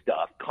create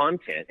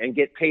content, and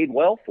get paid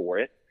well for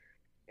it.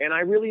 And I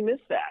really miss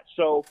that.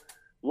 So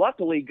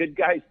luckily, Good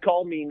Guys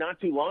called me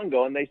not too long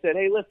ago, and they said,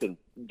 hey, listen,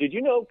 did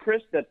you know,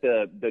 Chris, that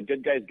the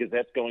Good Guys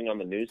Gazette's going on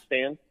the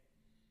newsstand?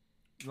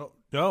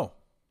 No,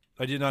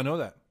 I did not know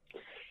that.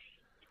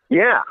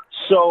 Yeah.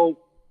 So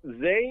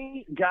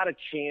they got a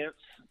chance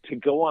to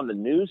go on the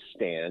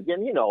newsstand.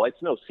 And,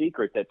 it's no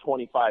secret that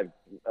 25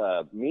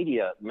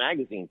 media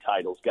magazine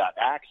titles got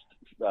axed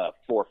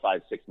 4,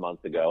 5, 6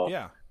 months ago.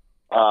 Yeah.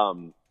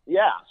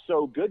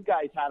 So Good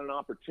Guys had an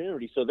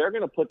opportunity. So they're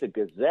going to put the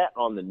Gazette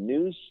on the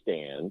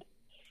newsstand,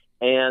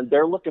 and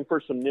they're looking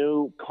for some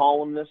new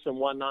columnists and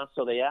whatnot.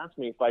 So they asked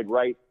me if I'd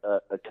write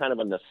a kind of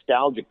a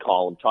nostalgic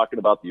column talking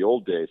about the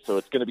old days. So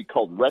it's going to be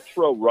called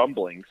Retro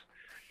Rumblings.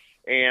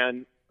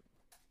 And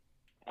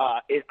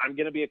I'm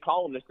going to be a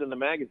columnist in the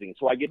magazine,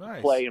 so I get to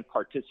play and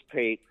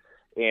participate.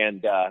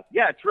 And,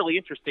 it's really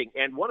interesting.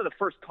 And one of the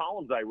first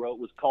columns I wrote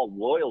was called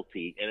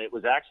Loyalty, and it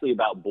was actually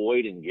about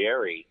Boyd and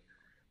Gary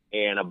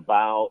and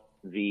about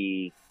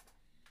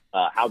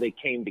how they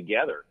came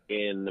together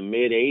in the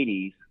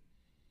mid-'80s,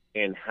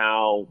 and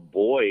how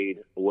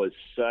Boyd was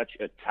such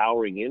a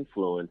towering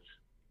influence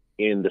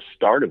in the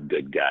start of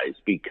Good Guys,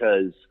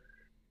 because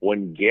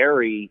when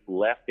Gary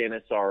left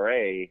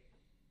NSRA,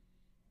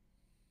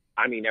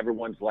 I mean,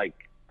 everyone's like,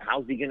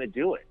 how's he going to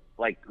do it?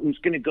 Like, who's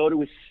going to go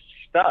to his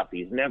stuff?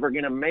 He's never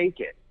going to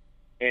make it.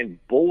 And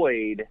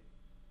Boyd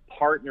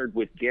partnered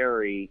with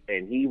Gary,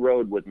 and he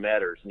rode with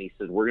Metters, and he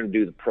said, we're going to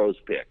do the pros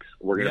picks.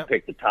 We're going to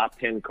pick the top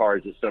 10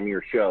 cars at some of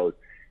your shows.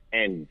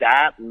 And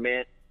that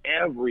meant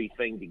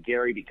everything to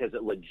Gary, because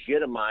it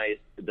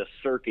legitimized the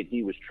circuit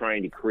he was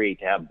trying to create,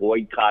 to have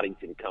Boyd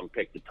Coddington come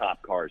pick the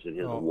top cars at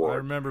his award. I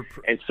remember.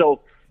 And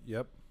so,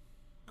 yep.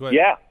 Go ahead.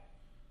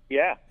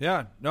 Yeah.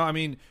 Yeah. No, I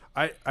mean,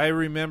 I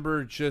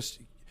remember just,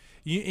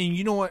 and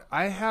you know what?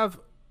 I have,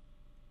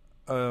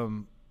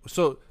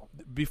 so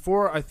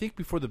before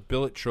the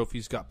billet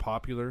trophies got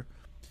popular,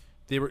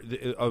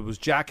 it was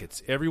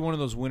jackets. Every one of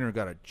those winners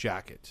got a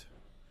jacket.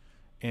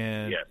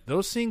 And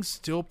those things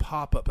still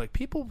pop up. Like,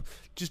 people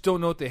just don't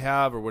know what they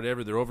have or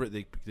whatever. They're over it.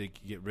 They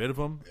get rid of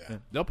them. Yeah.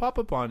 They'll pop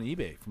up on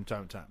eBay from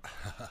time to time.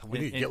 We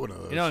need to get one of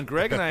those. And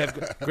Greg and I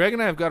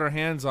have got our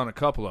hands on a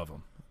couple of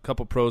them. A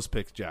couple pros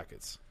picks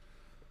jackets.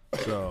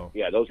 So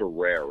yeah, those are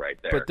rare right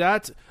there.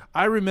 But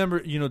I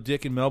remember,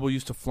 Dick and Melville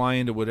used to fly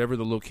into whatever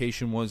the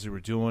location was they were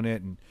doing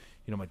it, and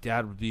my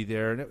dad would be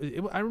there,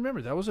 and I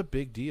remember that was a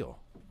big deal.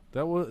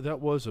 That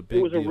was a big deal.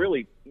 It was a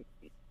really.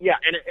 Yeah,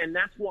 and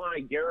that's why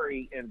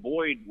Gary and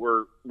Boyd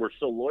were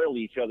so loyal to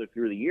each other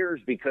through the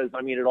years, because,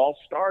 I mean, it all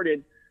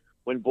started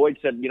when Boyd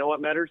said, you know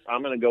what, Metters,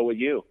 I'm going to go with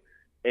you.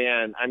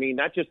 And, I mean,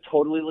 that just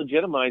totally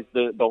legitimized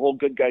the whole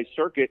Good Guys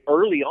circuit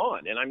early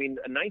on. And, I mean,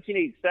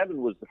 1987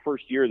 was the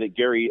first year that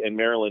Gary and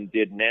Marilyn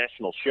did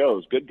national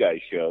shows, Good Guys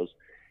shows.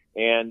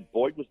 And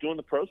Boyd was doing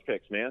the pros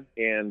picks, man.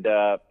 And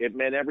it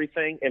meant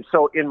everything. And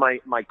so in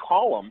my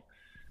column,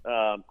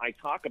 I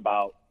talk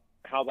about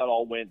how that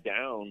all went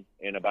down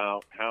and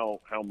about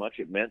how much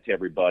it meant to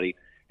everybody.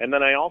 And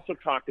then I also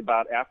talked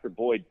about, after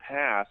Boyd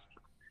passed,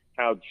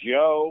 how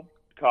Joe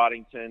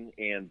Coddington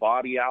and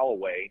Bobby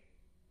Alloway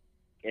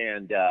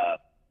and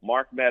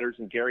Mark Metters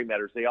and Gary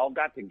Metters, they all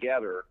got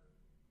together,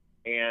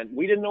 and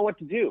we didn't know what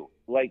to do.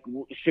 Like,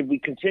 should we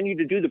continue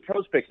to do the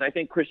pros picks? And I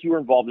think, Chris, you were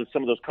involved in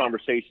some of those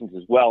conversations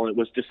as well, and it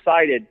was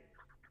decided,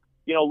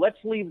 let's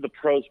leave the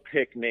pros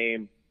pick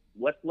name.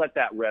 Let's let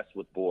that rest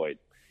with Boyd.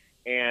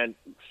 And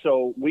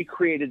so we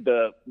created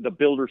the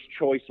Builder's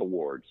Choice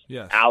Awards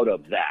out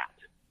of that.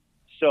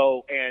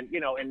 So, and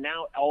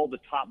now all the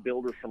top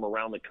builders from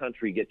around the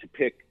country get to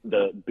pick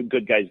the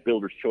Good Guys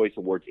Builder's Choice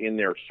Awards in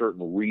their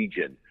certain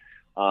region.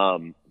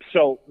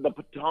 So the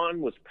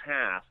baton was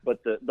passed,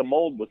 but the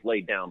mold was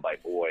laid down by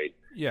Boyd.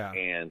 Yeah.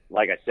 And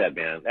like I said,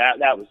 man,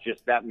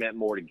 that meant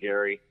more to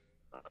Gary.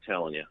 I'm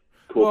telling you.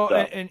 Cool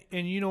stuff.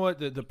 And you know what?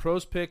 The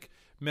pros pick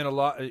meant a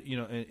lot,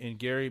 and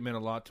Gary meant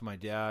a lot to my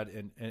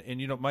dad.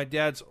 And my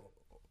dad's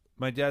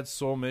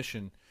sole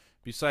mission,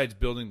 besides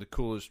building the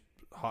coolest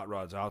hot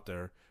rods out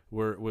there,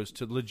 was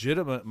to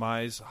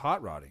legitimize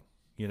hot rodding.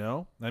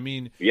 I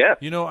mean, yeah.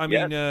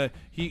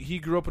 He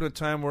grew up in a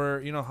time where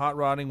hot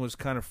rodding was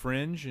kind of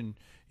fringe, and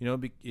his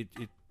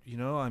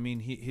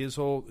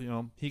whole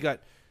he got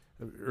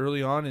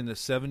early on in the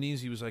 70s.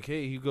 He was like,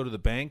 hey, he'd go to the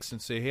banks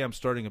and say, hey, I'm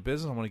starting a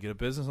business. I want to get a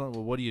business. Well,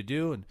 what do you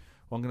do? And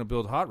well, I'm going to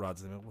build hot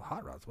rods. And well,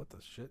 hot rods, what the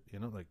shit?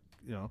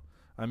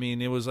 I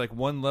mean, it was like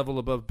one level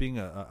above being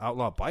a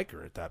outlaw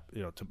biker at that,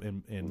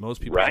 in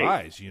most people's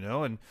eyes,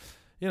 and.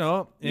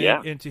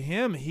 And to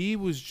him, he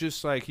was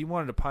just like, he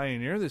wanted to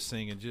pioneer this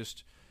thing, and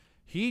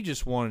he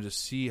just wanted to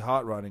see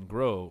hot rodding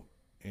grow.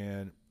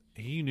 And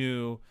he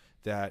knew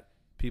that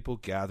people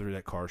gathered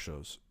at car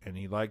shows, and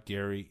he liked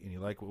Gary, and he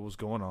liked what was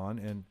going on.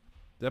 And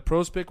that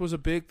pros pick was a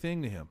big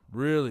thing to him,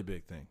 really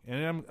big thing.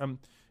 And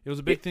it was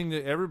a big thing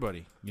to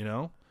everybody,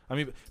 I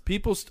mean,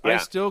 I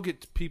still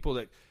get people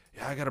that,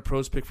 I got a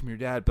pros pick from your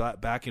dad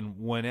back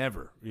in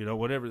whenever,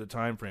 whatever the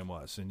time frame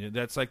was, and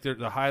that's like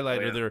the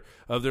highlight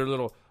of their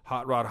little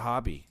hot rod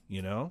hobby.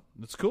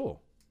 It's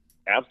cool.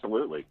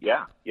 Absolutely,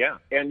 yeah.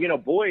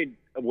 And Boyd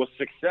was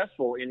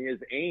successful in his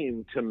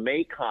aim to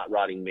make hot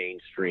rodding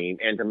mainstream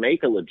and to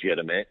make a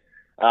legitimate.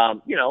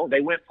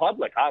 They went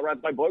public. Hot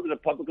Rods by Boyd was a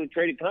publicly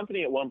traded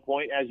company at one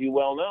point, as you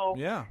well know.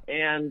 Yeah.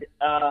 And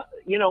I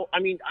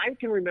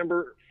can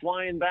remember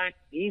flying back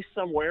east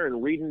somewhere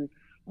and reading.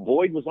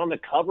 Boyd was on the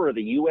cover of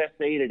the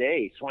USA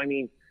Today. So, I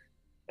mean,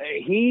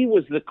 he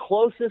was the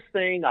closest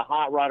thing a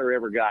hot rodder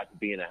ever got to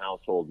being a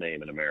household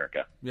name in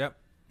America. Yep.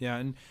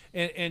 Yeah.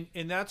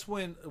 And that's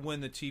when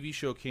the TV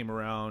show came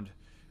around,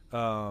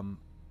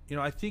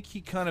 I think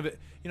he kind of,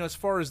 as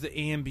far as the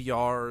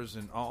AMBRs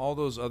and all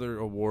those other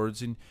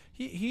awards, and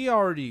he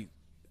already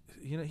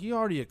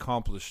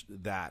accomplished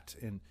that.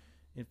 And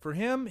for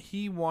him,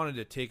 he wanted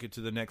to take it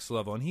to the next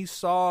level. And he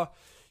saw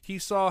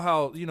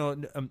how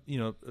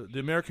the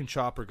American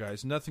Chopper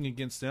guys. Nothing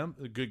against them,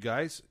 the good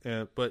guys,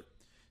 but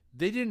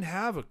they didn't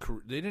have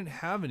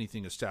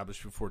anything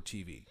established before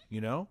TV.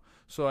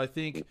 So I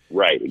think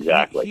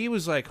exactly. He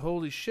was like,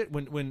 holy shit!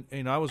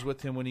 When I was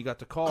with him when he got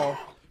the call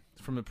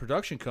from the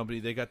production company,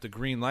 they got the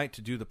green light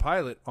to do the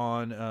pilot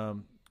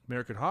on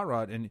American Hot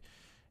Rod, and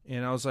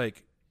I was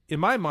like, in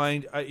my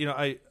mind,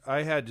 I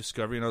had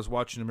Discovery, and I was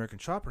watching American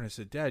Chopper, and I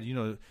said, Dad,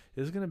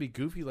 is it going to be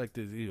goofy like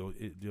the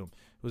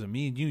was it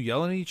me and you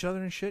yelling at each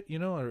other and shit,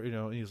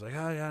 and he was like,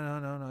 oh yeah,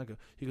 no.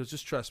 He goes,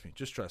 just trust me,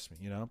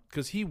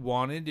 because he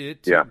wanted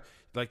it to,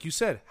 like you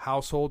said,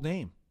 household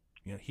name.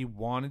 He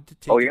wanted to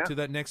take it to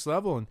that next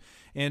level,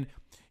 and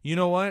you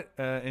know what?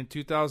 In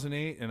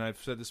 2008, and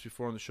I've said this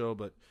before on the show,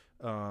 but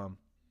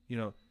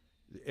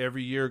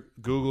every year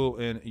Google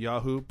and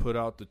Yahoo put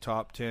out the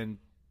top 10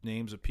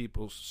 names of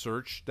people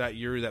searched that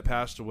year that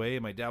passed away,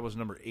 and my dad was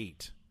number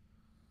 8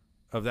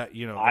 of that.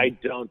 I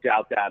don't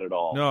doubt that at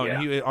all. No,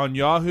 and on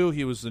Yahoo,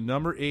 he was the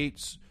number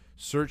 8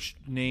 search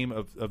name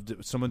of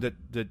someone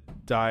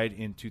that died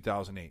in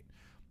 2008,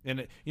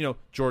 and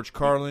George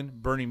Carlin,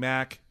 Bernie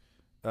Mac,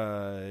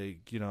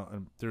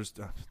 and there's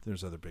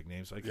other big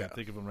names I can't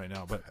think of them right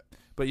now,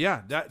 but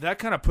yeah, that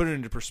kind of put it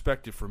into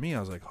perspective for me. I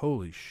was like,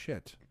 holy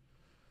shit,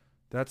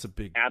 that's a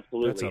big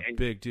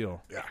big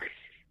deal.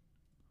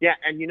 Yeah,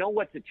 and you know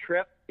what the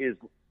trip is?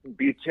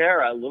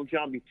 Butera, Little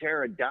John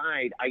Butera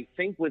died, I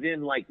think,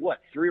 within 3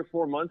 or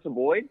 4 months of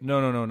Boyd?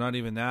 No, not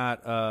even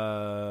that.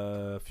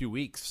 A few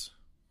weeks.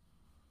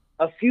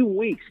 A few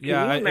weeks. Can you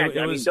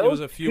imagine? It was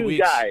a few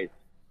weeks. Guys.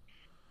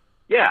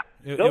 Yeah,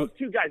 those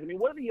two guys. I mean,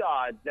 what are the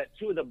odds that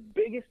two of the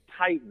biggest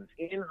titans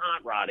in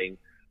hot rodding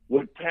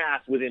would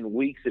pass within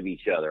weeks of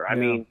each other? I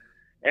mean,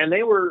 and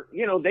they were,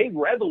 they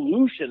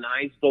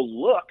revolutionized the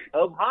look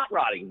of hot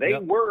rodding. They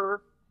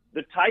were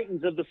the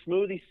titans of the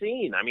smoothie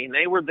scene. I mean,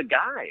 they were the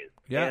guys.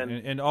 Yeah,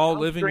 and all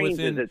living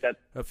within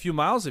a few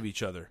miles of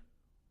each other,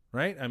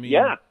 right? I mean,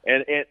 yeah,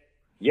 and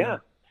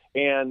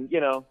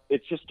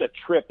it's just a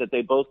trip that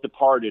they both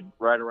departed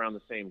right around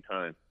the same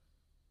time.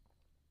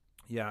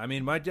 Yeah, I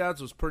mean, my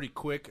dad's was pretty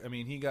quick. I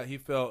mean, he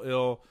fell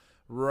ill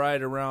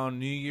right around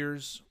New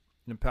Year's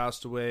and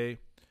passed away.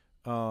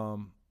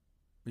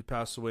 He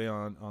passed away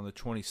on the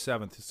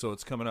 27th, so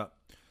it's coming up.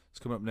 It's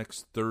coming up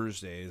next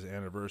Thursday, his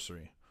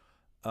anniversary.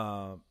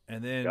 And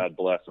then God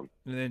bless him.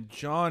 And then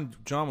John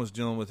was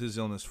dealing with his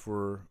illness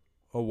for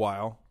a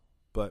while,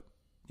 but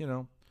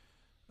and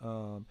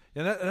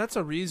that's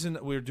a reason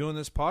that we're doing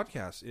this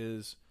podcast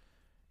is,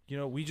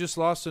 we just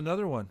lost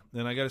another one,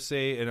 and I got to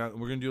say, and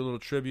we're going to do a little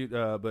tribute.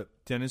 But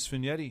Dennis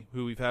Vignetti,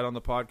 who we've had on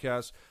the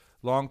podcast,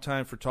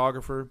 longtime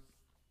photographer,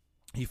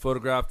 he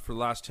photographed for the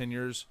last 10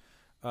 years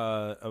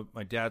of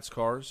my dad's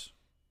cars.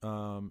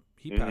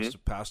 He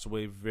passed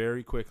away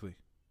very quickly.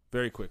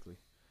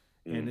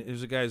 And it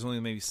was a guy who's only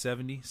maybe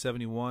 70,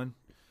 71.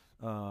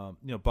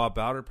 Bob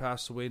Bowder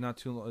passed away not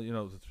too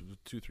long,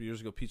 2-3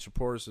 years ago. Pete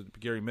Shaporis and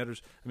Gary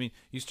Metters. I mean,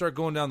 you start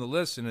going down the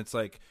list, and it's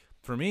like,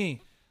 for me,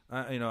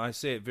 I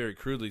say it very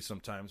crudely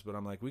sometimes, but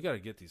I'm like, we got to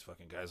get these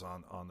fucking guys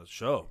on the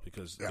show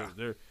because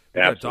they're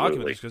got to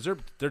document this because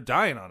they're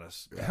dying on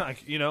us. Yeah. I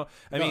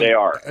mean, they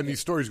are, and these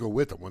stories go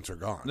with them once they're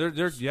gone. They're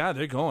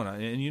going,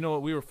 and you know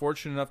what? We were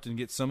fortunate enough to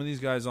get some of these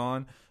guys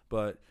on,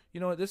 but you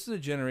know what? This is a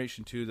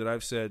generation too that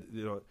I've said,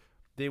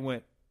 they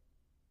went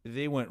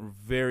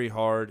very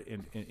hard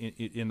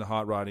in the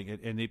hot rodding,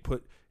 and they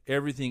put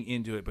everything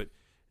into it. But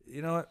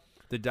you know what?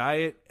 The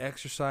diet,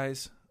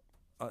 exercise,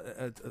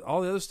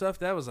 all the other stuff,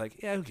 that was like,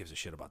 who gives a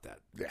shit about that?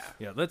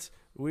 Yeah.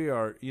 We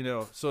are,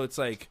 so it's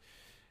like,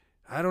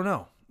 I don't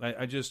know.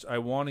 I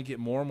want to get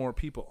more and more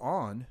people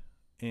on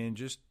and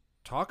just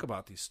talk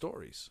about these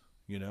stories,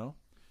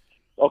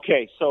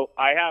 Okay, so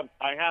I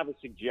have a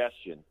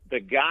suggestion.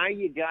 The guy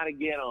you got to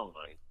get on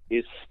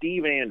is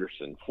Steve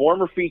Anderson,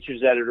 former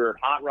features editor at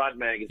Hot Rod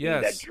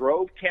Magazine, that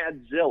drove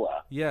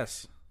Cadzilla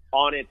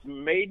on its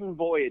maiden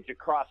voyage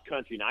across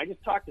country. Now, I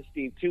just talked to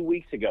Steve 2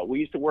 weeks ago. We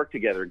used to work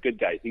together at Good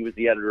Guys. He was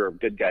the editor of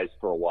Good Guys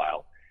for a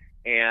while,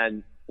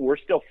 and we're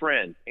still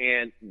friends.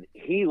 And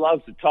he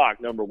loves to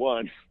talk, number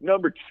one.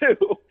 Number two,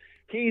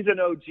 he's an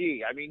OG.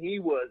 I mean, he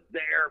was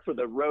there for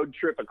the road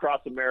trip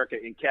across America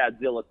in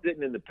Cadzilla,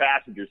 sitting in the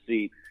passenger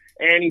seat,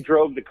 and he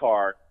drove the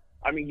car.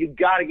 I mean, you've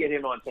got to get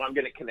him on, so I'm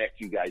going to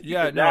connect you guys.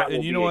 Yeah, no,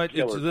 and you know what?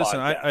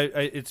 Listen,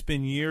 it's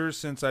been years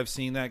since I've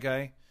seen that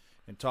guy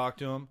and talked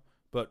to him,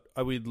 but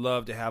we'd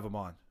love to have him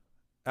on.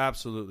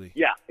 Absolutely.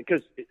 Yeah,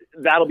 because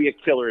that'll be a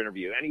killer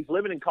interview. And he's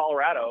living in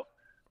Colorado,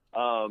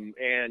 and,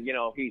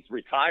 he's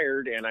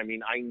retired, and, I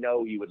mean, I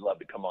know he would love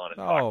to come on and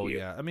talk to you.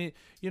 Oh, yeah. I mean,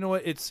 you know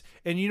what?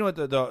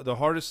 The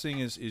hardest thing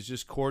is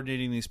just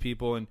coordinating these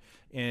people, and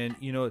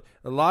a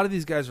lot of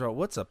these guys are,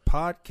 what's a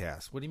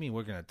podcast? What do you mean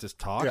we're going to just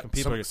talk? Yeah, and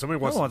people somebody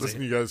wants to listen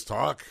to you guys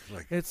talk.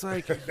 It's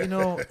like,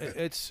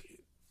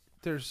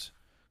 there's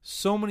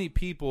so many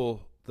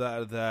people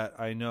that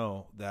I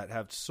know that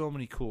have so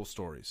many cool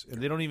stories,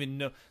 and they don't even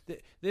know,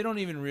 they don't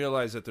even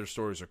realize that their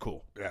stories are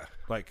cool. Yeah.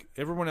 Like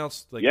everyone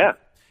else,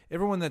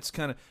 everyone that's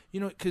kind of,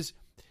 because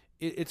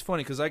it's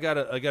funny because I got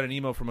an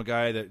email from a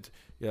guy that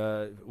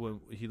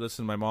when he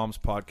listened to my mom's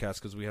podcast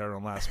because we had her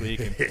on last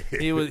week, and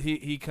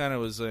he kind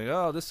of was like,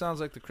 oh, this sounds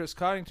like the Chris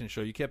Coddington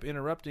show. You kept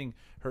interrupting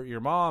your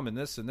mom and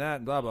this and that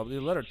and blah blah blah.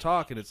 You let her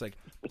talk, and it's like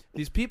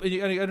these people.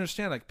 You got to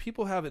understand, like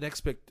people have an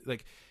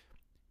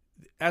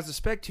as a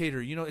spectator,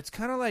 it's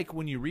kind of like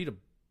when you read a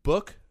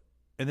book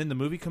and then the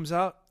movie comes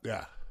out.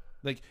 Yeah.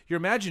 Like your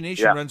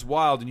imagination runs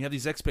wild, and you have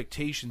these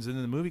expectations, and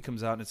then the movie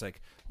comes out, and it's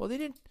like, well, they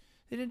didn't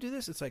do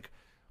this. It's like,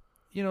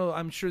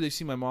 I'm sure they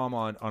see my mom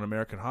on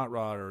American Hot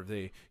Rod, or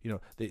they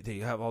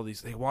have all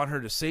these. They want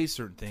her to say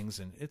certain things,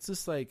 and it's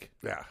just like,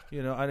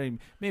 maybe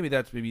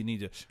you need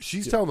to.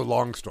 She's telling the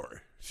long story.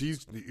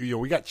 She's,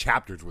 we got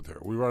chapters with her.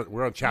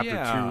 We're on chapter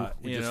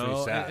 2. We just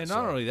finished that, and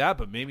not only that,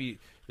 but maybe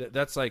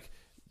that's like.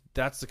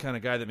 That's the kind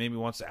of guy that maybe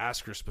wants to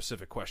ask her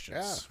specific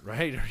questions,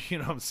 right? Or,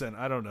 what I'm saying?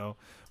 I don't know.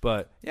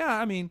 But,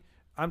 I mean,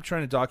 I'm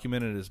trying to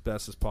document it as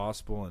best as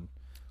possible, and,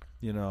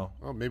 Well,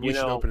 maybe we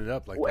should open it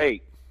up like that.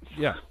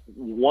 Yeah.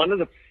 One of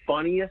the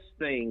funniest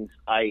things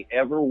I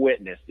ever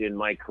witnessed in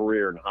my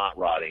career in hot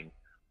rodding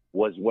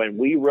was when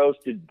we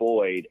roasted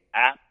Boyd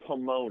at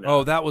Pomona.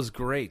 Oh, that was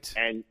great.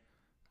 And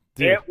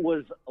it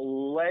was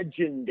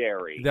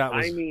legendary.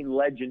 I mean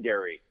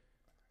legendary.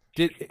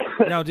 Did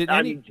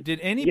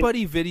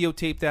anybody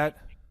videotape that?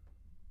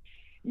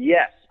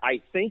 Yes,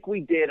 I think we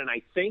did, and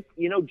I think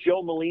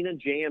Joe Molina,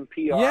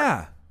 JMPR.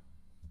 Yeah.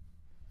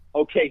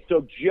 Okay,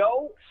 so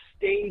Joe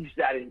staged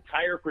that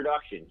entire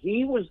production.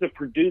 He was the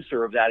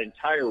producer of that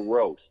entire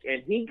roast,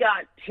 and he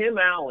got Tim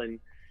Allen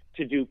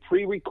to do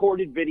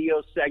pre-recorded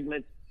video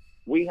segments.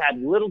 We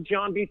had little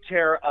John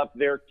Butera up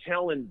there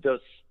telling the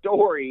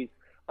stories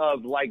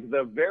of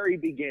the very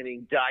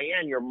beginning.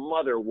 Diane, your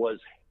mother, was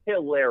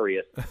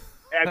hilarious.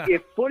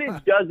 If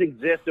footage does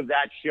exist of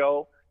that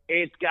show,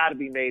 it's got to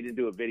be made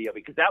into a video,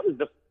 because that was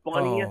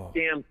funniest Oh.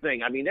 damn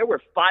thing. I mean, there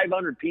were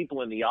 500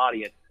 people in the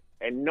audience,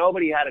 and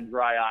nobody had a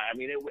dry eye. I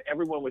mean,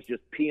 everyone was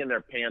just peeing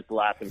their pants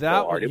laughing so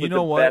That- hard. It you was know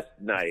the what?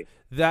 best night.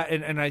 That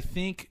and I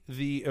think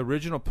the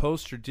original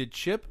poster, did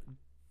Chip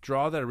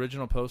draw that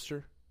original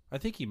poster? I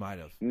think he might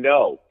have.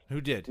 No.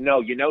 Who did? No,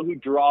 you know who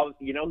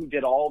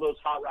did all those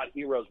Hot Rod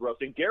Heroes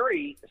roasts? And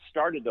Gary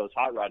started those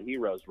Hot Rod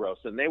Heroes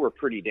roasts, and they were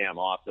pretty damn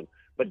awesome.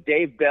 But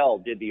Dave Bell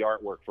did the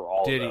artwork for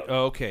all Did of he? those.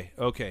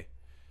 Oh, okay.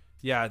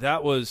 Yeah,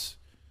 that was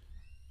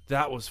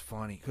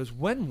funny. Because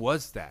when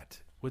was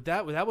that?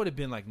 That would have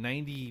been like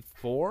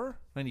 94,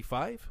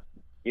 95?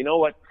 You know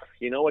what?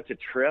 You know what's a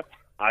trip?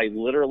 I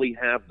literally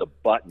have the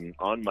button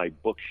on my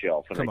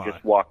bookshelf, and Come I on.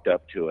 just walked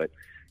up to it.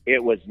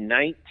 It was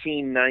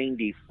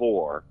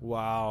 1994,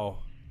 Wow.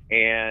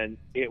 and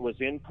it was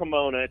in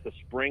Pomona at the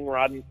Spring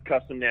Rod and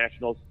Custom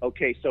Nationals.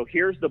 Okay, so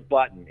here's the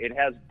button. It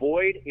has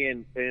Boyd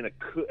in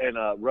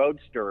a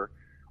roadster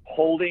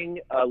holding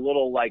a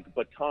little like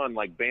baton,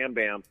 like Bam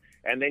Bam,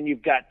 and then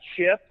you've got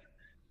Chip,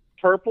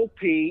 Purple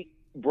Pete,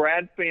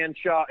 Brad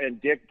Fanshaw, and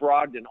Dick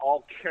Brogdon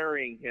all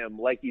carrying him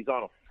like he's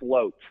on a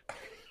float.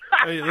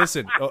 Hey,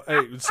 listen.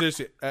 Hey,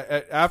 seriously.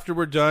 After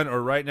we're done,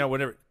 or right now,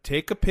 whatever,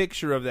 take a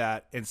picture of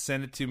that and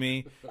send it to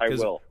me. I 'cause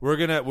will.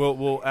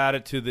 We'll add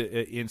it to the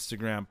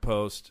Instagram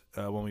post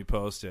when we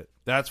post it.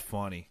 That's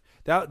funny.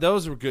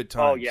 Those were good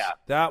times. Oh, yeah.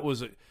 That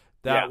was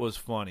Yeah. was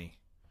funny.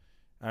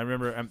 I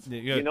remember.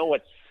 You know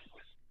what's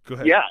Go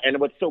ahead. Yeah, and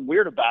what's so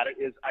weird about it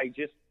is I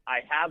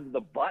have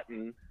the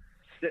button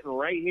sitting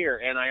right here,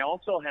 and I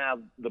also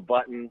have the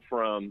button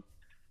from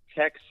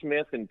Tex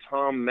Smith and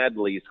Tom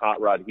Medley's Hot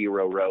Rod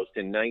Hero Roast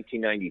in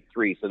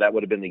 1993, so that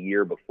would have been the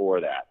year before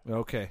that.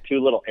 Okay. Two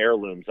little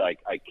heirlooms I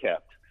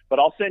kept. But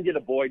I'll send you the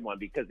Boyd one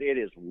because it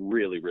is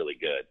really, really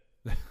good.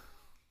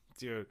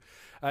 Dude,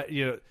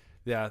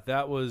 yeah,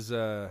 that was.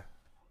 God,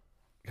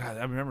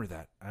 I remember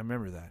that.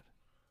 That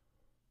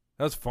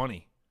was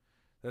funny.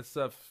 That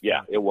stuff.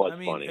 Yeah, it was I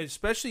mean, funny.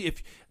 especially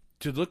if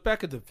to look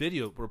back at the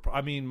video.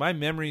 I mean, my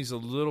memory's a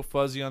little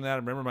fuzzy on that. I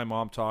remember my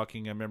mom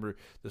talking. I remember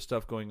the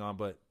stuff going on,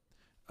 but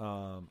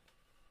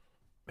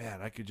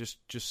man, I could just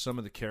some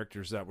of the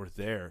characters that were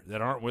there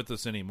that aren't with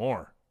us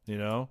anymore. You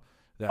know.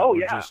 That Oh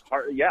were yeah, just-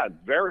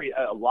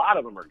 a lot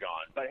of them are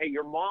gone. But hey,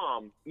 your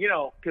mom,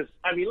 because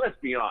I mean, let's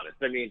be honest.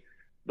 I mean,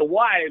 the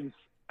wives,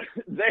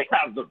 they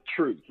have the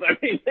truth. I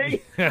mean,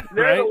 they're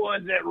Right? the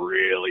ones that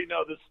really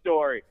know the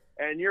story.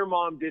 And your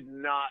mom did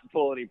not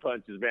pull any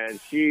punches, man.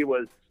 She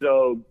was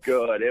so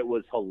good. It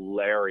was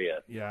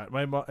hilarious. Yeah,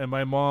 my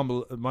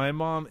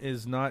mom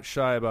is not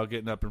shy about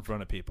getting up in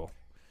front of people.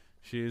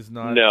 She is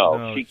not.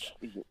 No,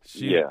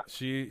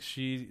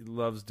 she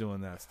loves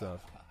doing that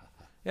stuff.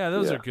 Yeah,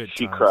 those are good.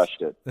 She times.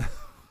 crushed it.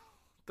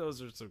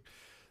 Those are some.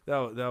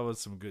 That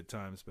was some good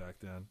times back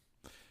then.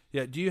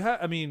 Yeah. Do you have?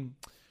 I mean,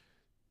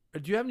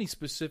 do you have any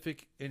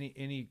specific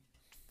any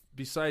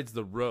besides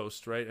the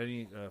roast? Right?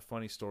 Any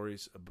funny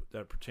stories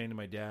that pertain to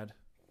my dad?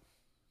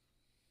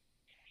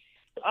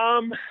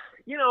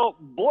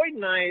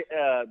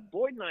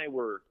 Boyd and I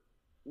were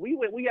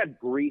we had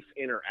brief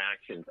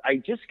interactions. I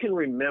just can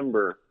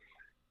remember.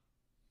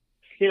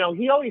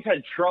 He always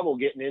had trouble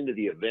getting into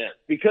the event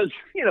because,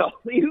 he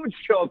would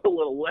show up a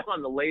little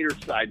on the later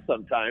side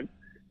sometimes.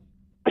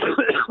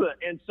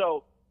 And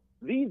so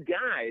these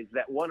guys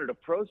that wanted a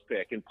pros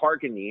pick and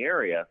park in the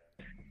area,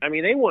 I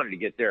mean, they wanted to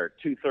get there at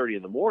 2:30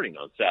 in the morning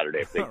on Saturday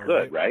if they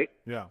could, right?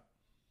 Yeah.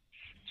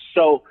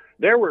 So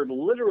there would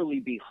literally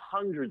be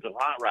hundreds of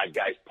hot rod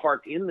guys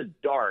parked in the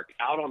dark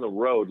out on the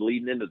road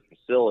leading into the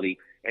facility.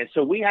 And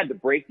so we had to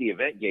break the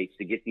event gates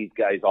to get these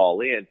guys all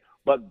in.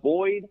 But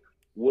Boyd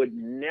would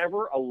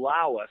never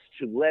allow us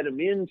to let him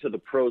into the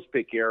pros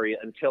pick area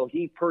until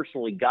he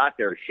personally got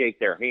there to shake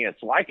their hand.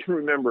 So I can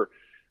remember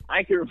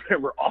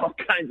all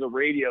kinds of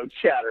radio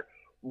chatter.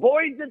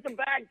 Boyd's at the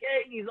back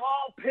gate. He's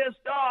all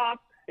pissed off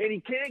and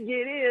he can't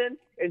get in.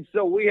 And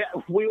so we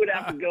would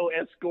have to go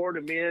escort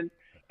him in.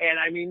 And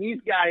I mean, these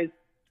guys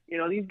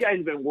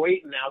have been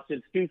waiting now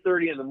since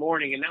 2:30 in the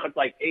morning, and now it's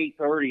like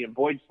 8:30, and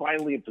Boyd's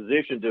finally in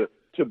position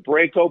to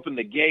break open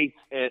the gates,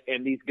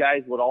 and these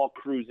guys would all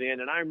cruise in.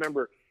 And I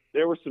remember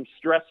there were some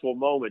stressful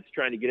moments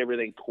trying to get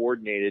everything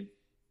coordinated.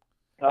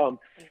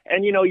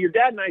 And your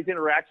dad and I's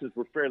interactions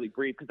were fairly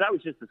brief because I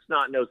was just a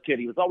snot-nosed kid.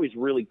 He was always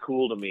really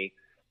cool to me.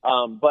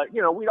 But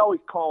we'd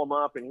always call him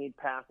up and he'd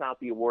pass out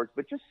the awards.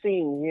 But just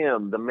seeing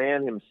him, the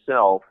man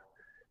himself,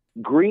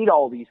 greet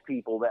all these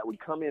people that would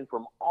come in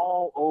from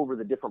all over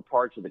the different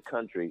parts of the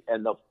country.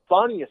 And the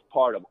funniest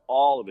part of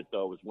all of it,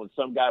 though, was when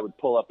some guy would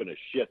pull up in a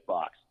shit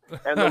box.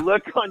 And the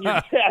look on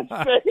your dad's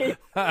face,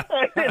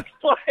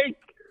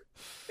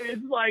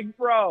 it's like,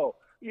 bro,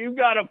 you've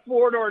got a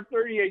 4-door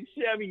 38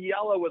 Chevy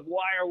yellow with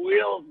wire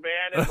wheels,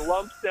 man, and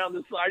lumps down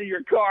the side of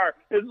your car.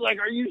 It's like,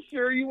 are you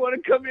sure you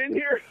want to come in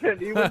here? And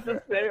he would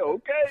just say,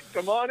 okay,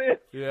 come on in.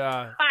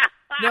 Yeah.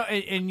 No,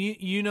 and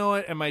you know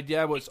it. And my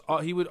dad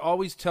he would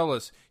always tell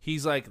us.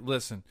 He's like,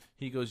 listen.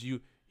 He goes,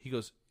 you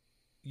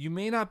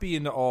may not be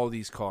into all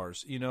these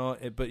cars,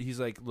 but he's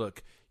like,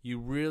 look, you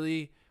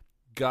really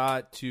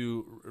got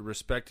to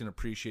respect and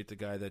appreciate the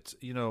guy that's,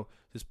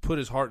 has put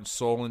his heart and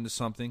soul into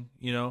something,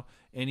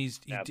 and he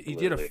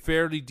did a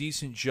fairly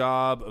decent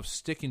job of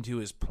sticking to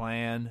his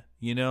plan,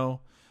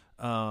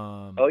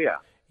 Oh yeah.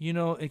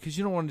 Because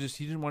you don't want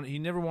to he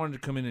never wanted to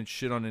come in and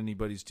shit on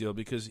anybody's deal,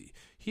 because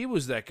he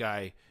was that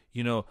guy,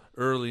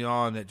 early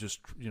on that just,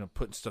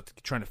 putting stuff,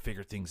 trying to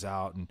figure things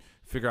out and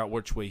figure out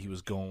which way he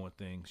was going with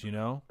things,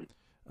 Yeah,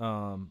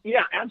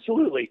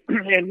 absolutely.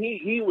 And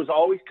he was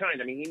always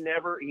kind. I mean, he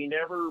never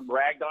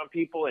bragged on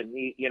people, and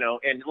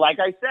and like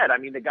I said, I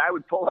mean, the guy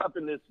would pull up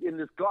in this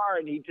car,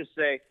 and he'd just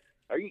say,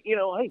 "Are you,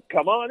 hey,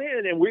 come on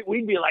in," and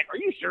we'd be like, "Are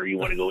you sure you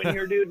want to go in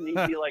here, dude?" And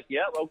he'd be like,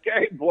 "Yep,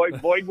 okay."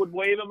 Boyd would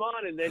wave him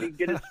on, and then he'd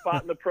get his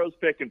spot in the pros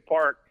pick and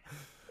park.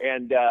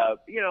 And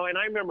and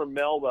I remember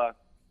Melba.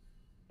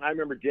 I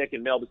remember Dick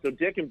and Melba. So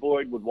Dick and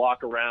Boyd would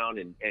walk around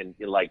and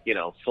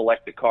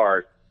select the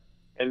cars,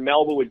 and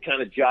Melba would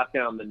kind of jot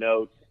down the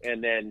notes,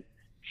 and then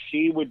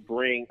she would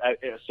bring.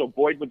 So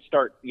Boyd would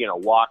start,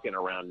 walking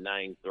around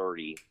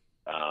 9:30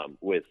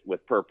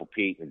 with Purple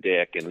Pete and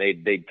Dick, and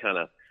they'd kind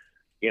of,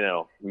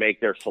 make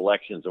their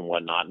selections and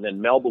whatnot, and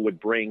then Melba would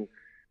bring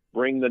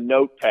the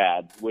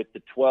notepad with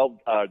the 12.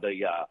 I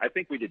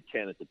think we did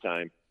 10 at the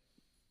time.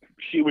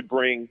 She would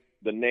bring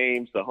the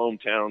names, the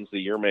hometowns, the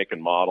year, make,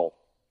 and model.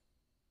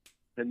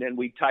 And then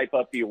we type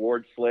up the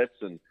award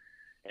slips, and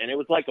it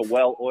was like a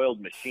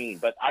well-oiled machine.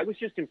 But I was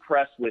just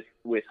impressed with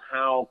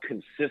how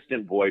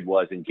consistent Boyd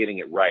was in getting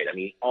it right. I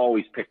mean, he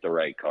always picked the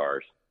right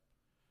cars.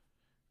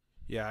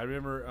 Yeah, I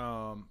remember.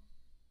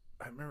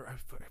 I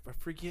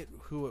forget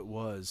who it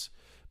was,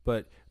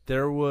 but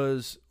there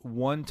was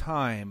one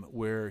time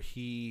where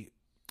this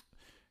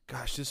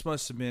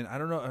must have been, I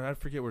don't know, I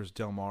forget where it was,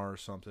 Del Mar or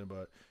something,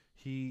 but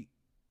he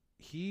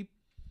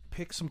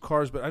picked some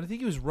cars, but I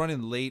think he was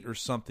running late or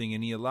something,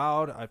 and he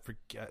allowed, I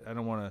forget, I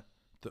don't want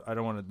to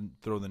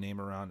throw the name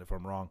around if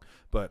I'm wrong,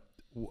 but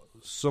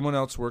someone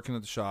else working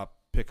at the shop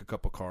pick a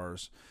couple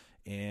cars,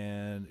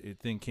 and it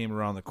then came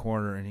around the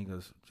corner, and he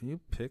goes, "Do you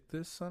pick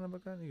this son of a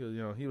gun?" He goes,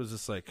 he was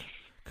just like,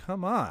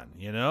 "Come on,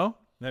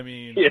 I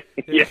mean,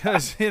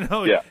 because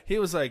he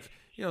was like,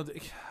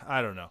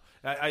 I don't know,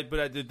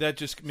 that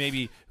just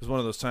maybe was one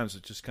of those times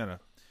that just kind of,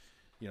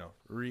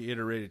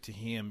 reiterated to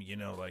him,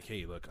 like,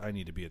 hey, look, I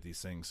need to be at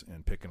these things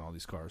and picking all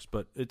these cars.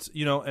 But it's,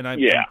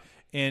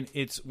 and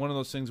it's one of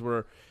those things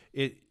where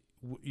we've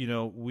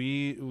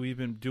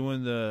been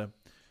doing the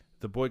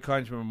Boyd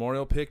Cottinger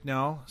Memorial pick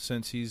now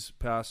since he's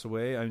passed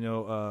away. I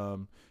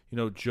know,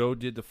 Joe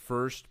did the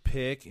first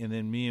pick, and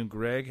then me and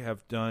Greg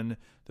have done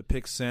the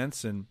pick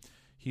since, and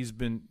he's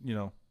been,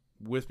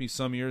 with me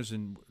some years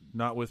and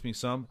not with me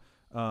some.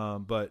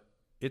 But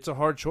it's a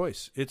hard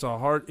choice.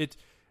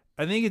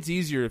 I think it's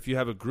easier if you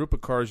have a group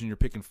of cars and you're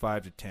picking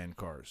 5 to 10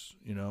 cars,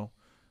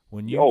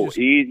 when you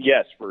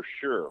yes, for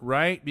sure.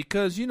 Right?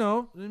 Because,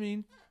 I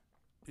mean,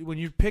 when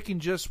you're picking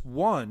just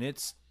one,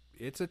 it's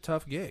a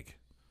tough gig.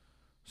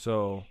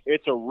 So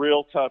it's a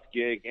real tough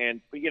gig,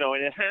 and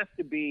and it has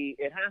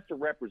to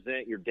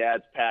represent your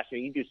dad's passion.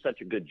 You do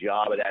such a good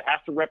job of that. It has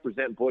to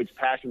represent Boyd's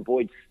passion,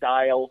 Boyd's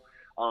style.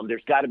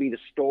 There's got to be the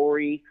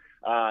story,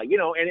 and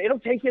it'll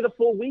take you the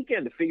full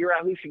weekend to figure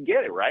out who should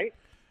get it, right?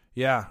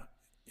 Yeah.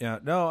 Yeah,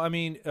 no, I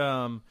mean,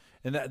 and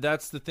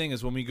that's the thing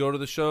is when we go to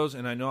the shows,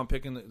 and I know I'm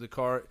picking the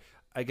car,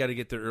 I got to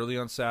get there early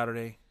on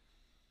Saturday,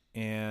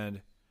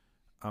 and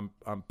I'm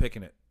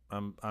picking it.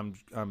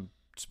 I'm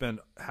spend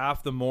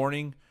half the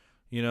morning,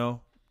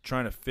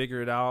 trying to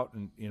figure it out,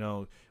 and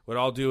what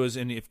I'll do is,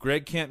 and if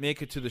Greg can't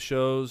make it to the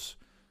shows,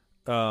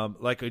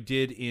 like I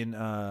did in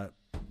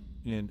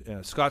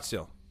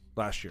Scottsdale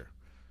last year,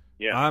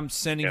 yeah, I'm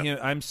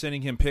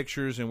sending him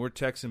pictures, and we're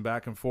texting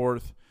back and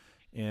forth.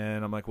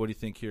 And I'm like, what do you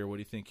think here? What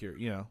do you think here?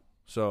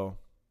 So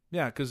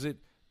yeah, because it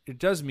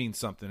does mean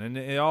something, and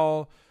they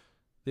all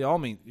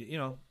mean,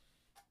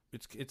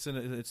 it's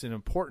an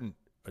important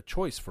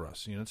choice for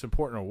us. It's an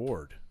important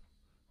award.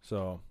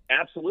 So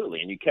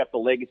absolutely, and you kept the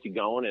legacy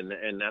going,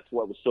 and that's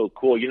what was so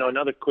cool.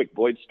 Another quick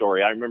Boyd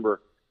story. I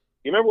remember,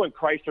 you remember when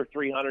Chrysler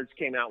 300s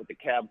came out with the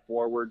cab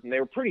forward, and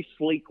they were pretty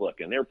sleek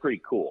looking. They were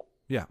pretty cool.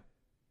 Yeah.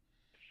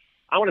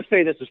 I want to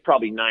say this was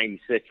probably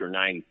 96 or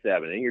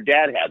 97, and your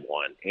dad had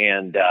one,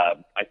 and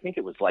I think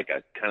it was like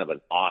a kind of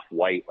an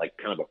off-white, like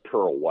kind of a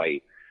pearl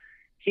white.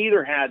 He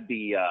either had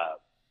the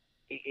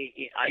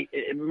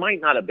it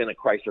might not have been a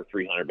Chrysler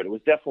 300, but it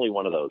was definitely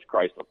one of those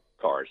Chrysler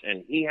cars,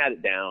 and he had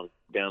it down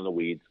the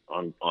weeds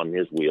on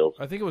his wheels.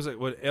 I think it was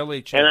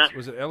LHS.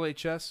 Was it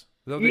LHS?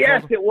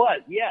 Yes, it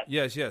was.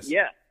 Yes. Yes.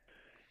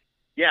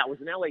 Yeah, it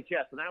was an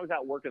LHS, and I was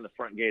out working the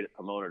front gate at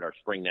Pomona at our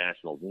spring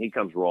nationals, and he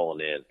comes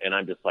rolling in, and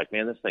I'm just like,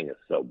 man, this thing is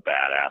so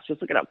badass.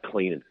 Just look at how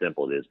clean and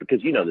simple it is,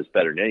 because you know this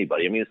better than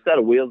anybody. I mean, a set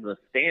of wheels and a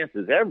stance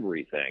is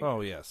everything.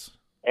 Oh, yes.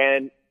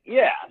 And,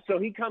 yeah, so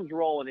he comes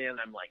rolling in, and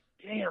I'm like,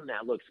 damn,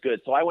 that looks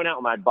good. So I went out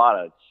and I bought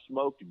a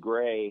smoked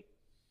gray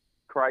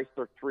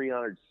Chrysler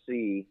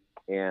 300C,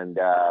 and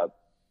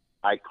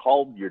I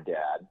called your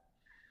dad.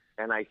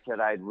 And I said,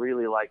 I'd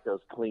really like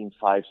those clean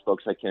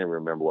 5-spokes. I can't even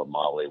remember what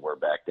model they were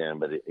back then,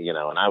 but and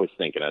I was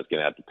thinking I was going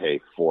to have to pay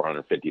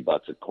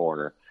 $450 a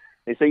corner.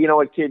 They say, you know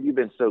what, kid, you've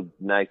been so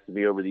nice to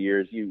me over the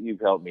years.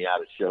 You've helped me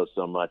out at shows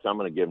so much. I'm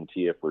going to give them to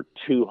you for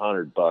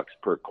 $200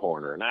 per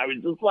corner. And I was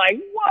just like,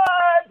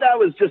 what? That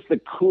was just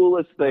the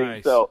coolest thing.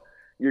 Nice. So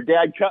your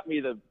dad cut me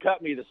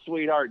the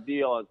sweetheart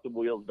deal on some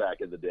wheels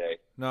back in the day.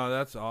 No,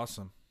 that's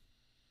awesome.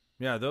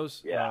 Yeah,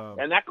 those. Yeah,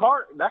 and that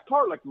car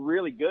looked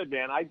really good,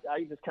 man. I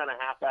just kind of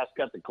half-ass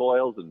cut the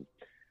coils, and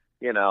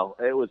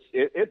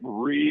it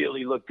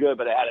really looked good,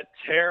 but it had a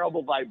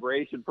terrible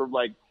vibration from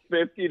like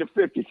 50 to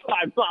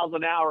 55 miles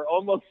an hour,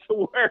 almost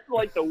to where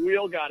like the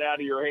wheel got out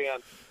of your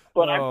hand.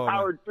 But I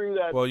powered through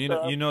that. Well,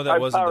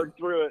 that wasn't powered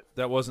through it.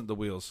 That wasn't the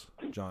wheels,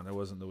 John. It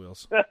wasn't the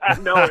wheels.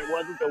 No, it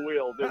wasn't the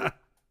wheels.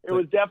 It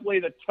was definitely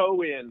the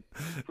toe in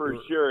for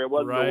sure. It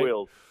wasn't the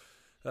wheels.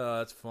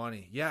 That's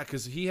funny. Yeah,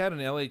 because he had an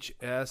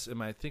LHS,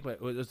 and I think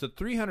it was the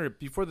 300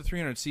 before the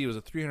 300C. It was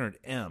a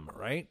 300M,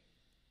 right?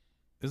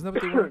 Isn't that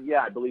what they were?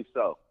 Yeah, I believe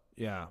so.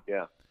 Yeah.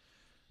 Yeah.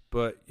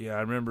 But yeah, I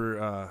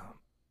remember.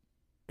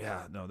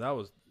 That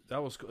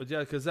was cool. Yeah,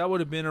 because that would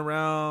have been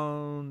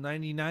around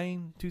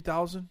 99,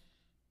 2000,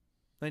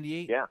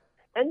 98. Yeah,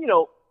 and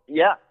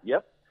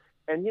yep.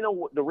 And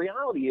the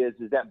reality is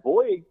that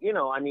Boyd,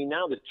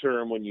 now the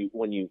term when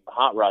you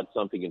hot rod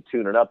something and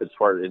tune it up, as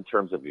far as in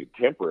terms of your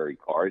contemporary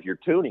cars, you're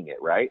tuning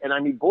it, right? And I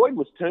mean, Boyd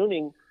was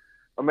tuning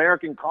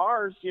American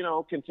cars,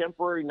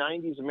 contemporary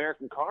 90s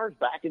American cars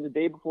back in the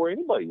day before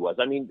anybody was.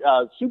 I mean,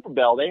 Super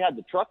Bell, they had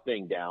the truck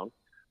thing down,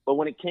 but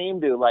when it came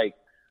to like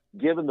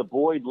giving the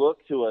Boyd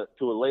look to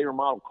a later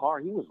model car,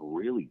 he was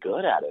really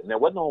good at it, and there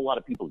wasn't a whole lot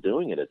of people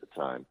doing it at the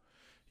time.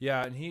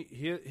 Yeah, and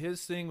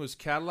his thing was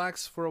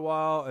Cadillacs for a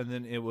while, and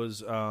then it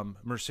was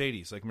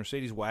Mercedes, like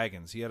Mercedes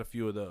wagons. He had a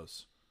few of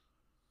those.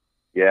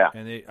 Yeah.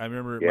 And I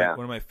remember one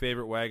of my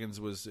favorite wagons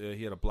was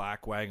he had a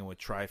black wagon with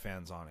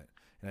tri-fans on it,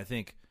 and I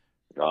think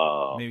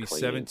maybe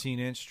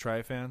 17-inch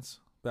tri-fans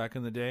back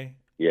in the day.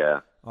 Yeah.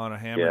 On a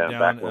hammered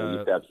down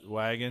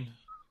wagon.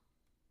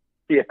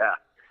 Yeah.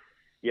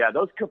 Yeah,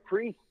 those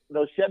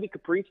Chevy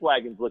Caprice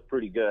wagons look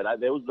pretty good.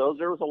 There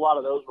was a lot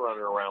of those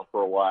running around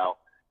for a while.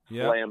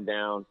 Yeah. Slammed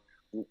down.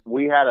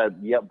 We had a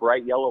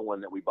bright yellow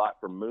one that we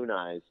bought from Moon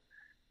Eyes,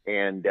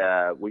 and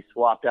we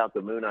swapped out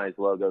the Moon Eyes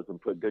logos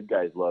and put Good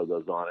Guys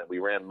logos on it. We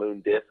ran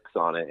Moon discs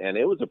on it, and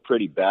it was a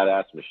pretty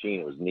badass machine.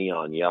 It was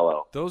neon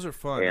yellow. Those are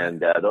fun.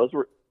 And those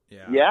were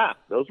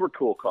those were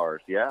cool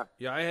cars. Yeah.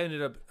 Yeah, I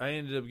ended up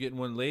getting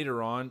one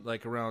later on,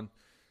 like around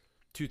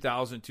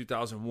 2000,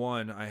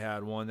 2001. I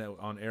had one that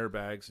on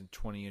airbags and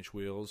 20-inch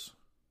wheels.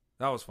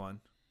 That was fun.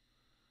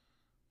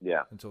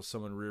 Yeah. Until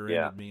someone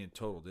rear-ended me and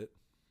totaled it,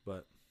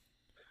 but.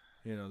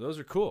 Those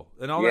are cool.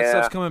 And all that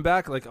stuff's coming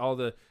back, like all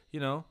the,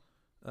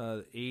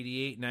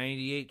 88,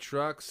 98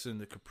 trucks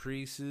and the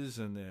Caprices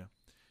and the,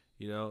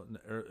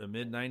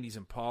 mid-90s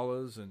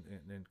Impalas and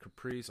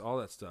Caprice, all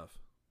that stuff,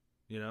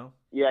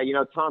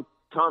 Yeah,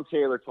 Tom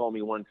Taylor told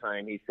me one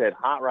time, he said,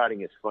 hot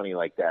rodding is funny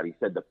like that. He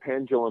said the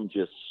pendulum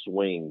just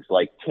swings,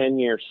 like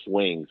 10-year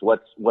swings.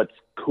 What's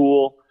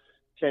cool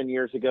 10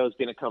 years ago is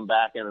going to come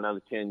back in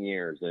another 10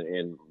 years.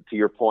 And to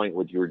your point,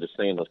 what you were just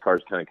saying, those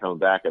cars kind of coming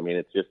back. I mean,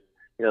 it's just,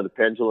 the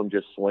pendulum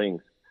just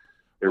swings.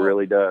 It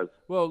really does.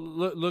 Well,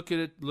 look at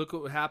it. Look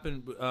what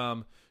happened.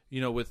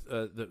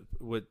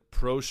 With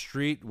Pro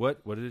Street.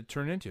 What did it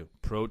turn into?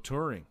 Pro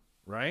Touring,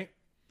 right?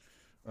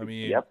 I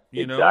mean,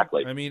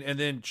 exactly. I mean, and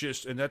then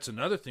and that's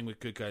another thing with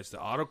Good Guys, the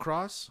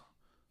autocross,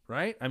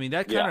 right? I mean,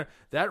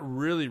 that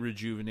really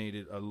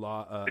rejuvenated a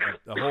lot,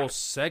 a whole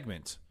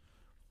segment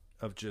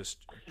of just.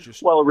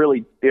 Well, it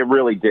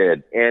really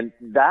did, and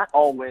that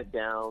all went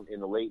down in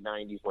the late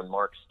 '90s when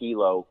Mark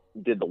Stilo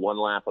did the One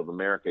Lap of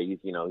America. He's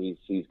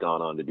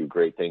gone on to do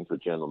great things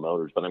with General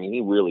Motors, but I mean,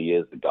 he really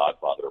is the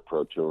godfather of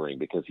pro touring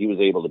because he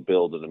was able to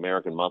build an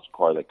American muscle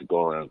car that could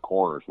go around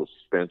corners with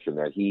suspension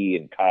that he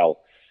and Kyle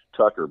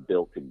Tucker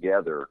built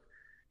together.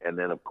 And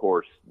then, of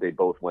course, they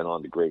both went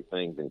on to great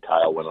things, and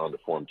Kyle went on to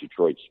form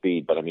Detroit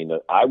Speed. But I mean,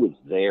 I was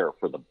there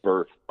for the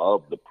birth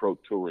of the pro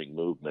touring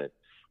movement.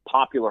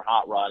 Popular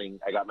Hot Rodding.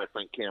 I got my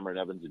friend Cameron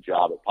Evans a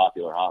job at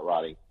Popular Hot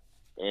Rodding.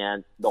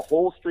 And the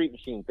whole Street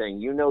Machine thing,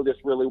 this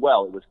really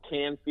well. It was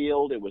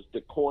Canfield. It was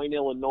DeCoin,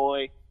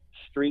 Illinois,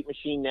 Street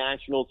Machine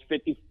Nationals,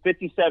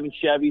 57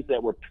 Chevys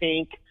that were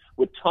pink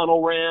with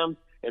tunnel rams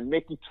and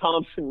Mickey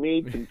Thompson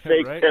meats and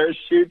fake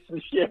parachutes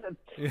and shit.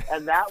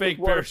 And that fake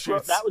was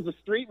parachutes. That was a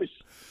Street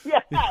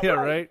Machine. Yeah,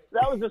 right.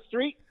 That was a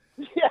street.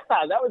 Yeah,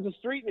 that was a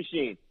Street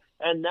Machine.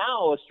 And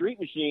now a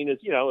Street Machine is,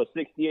 a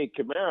 68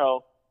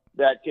 Camaro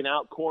that can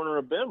out corner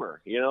a Bimmer.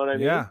 You know what I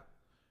mean? Yeah.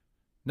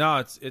 No,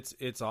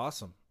 it's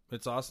awesome.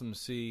 It's awesome to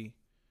see.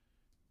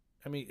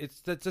 I mean,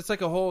 it's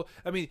like a whole.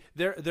 I mean,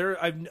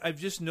 I've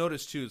just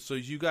noticed too. So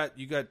you got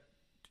the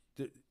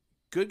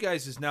Good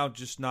Guys is now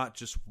just not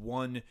just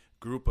one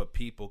group of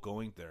people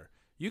going there.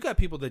 You got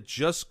people that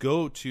just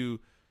go to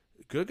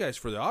Good Guys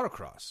for the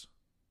autocross,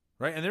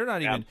 right? And they're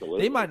not even.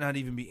 Absolutely. They might not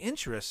even be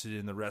interested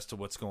in the rest of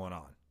what's going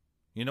on.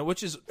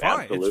 Which is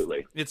fine.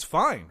 Absolutely, it's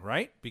fine,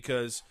 right?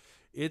 Because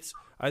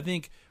I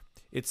think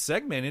it's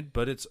segmented,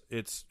 but it's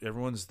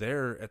everyone's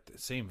there at the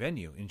same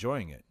venue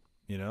enjoying it,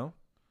 you know?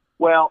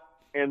 Well,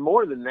 and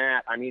more than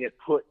that, I mean, it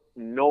put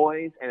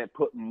noise and it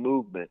put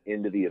movement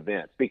into the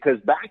events, because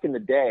back in the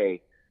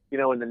day, you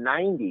know, in the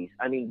 90s,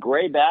 I mean,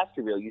 Gray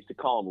Baskerville used to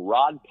call them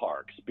rod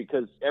parks,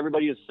 because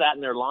everybody just sat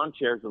in their lawn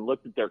chairs and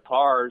looked at their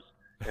cars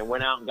and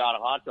went out and got a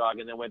hot dog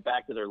and then went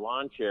back to their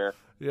lawn chair.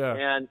 Yeah.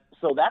 And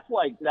so that's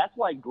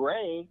why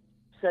Gray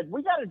said,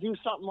 we got to do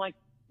something like,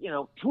 you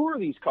know, tour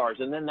these cars.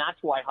 And then that's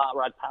why Hot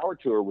Rod Power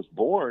Tour was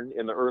born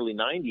in the early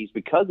 90s,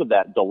 because of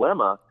that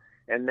dilemma.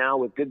 And now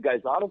with Good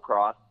Guys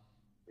Autocross,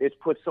 it's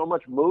put so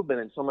much movement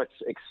and so much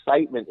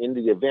excitement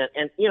into the event.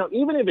 And, you know,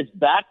 even if it's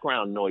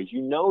background noise,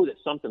 you know that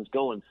something's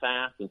going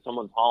fast and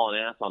someone's hauling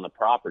ass on the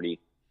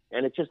property.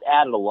 And it just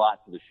added a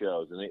lot to the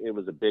shows. And it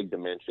was a big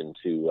dimension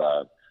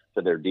to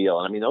their deal.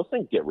 And I mean, those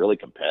things get really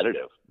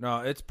competitive. No,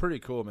 it's pretty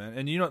cool, man.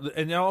 And, you know,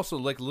 and also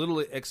like little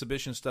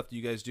exhibition stuff that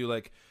you guys do,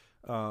 like,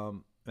 I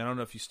don't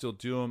know if you still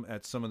do them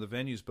at some of the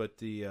venues, but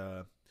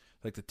the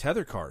like the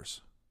tether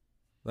cars,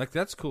 like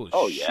that's cool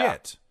as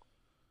shit.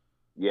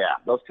 Yeah,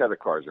 those tether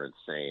cars are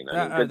insane.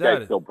 I mean, Good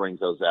Guys still brings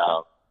those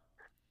out.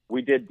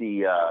 We did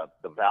the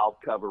valve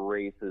cover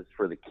races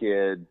for the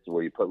kids,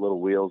 where you put little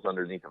wheels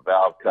underneath the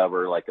valve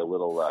cover, like a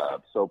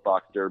little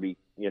soapbox derby,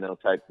 you know,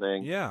 type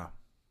thing. Yeah,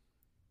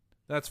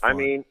 that's fun. I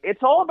mean,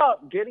 it's all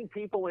about getting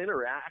people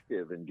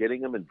interactive and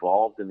getting them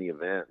involved in the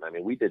event. I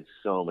mean, we did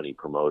so many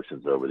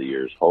promotions over the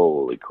years.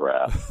 Holy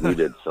crap, we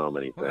did so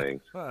many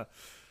things.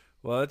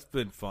 Well, it's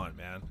been fun,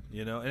 man.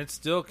 You know, and it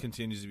still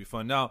continues to be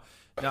fun. Now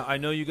I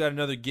know you got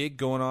another gig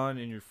going on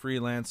and you're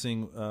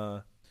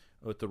freelancing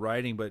with the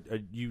writing, but do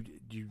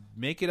you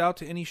make it out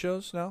to any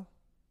shows now?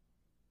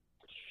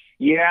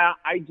 Yeah,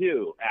 I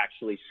do,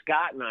 actually.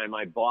 Scott and I,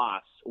 my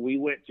boss, we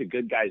went to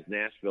Good Guys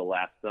Nashville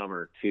last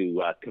summer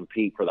to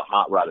compete for the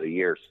Hot Rod of the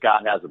Year.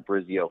 Scott has a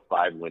Brizio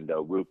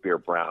 5-window root beer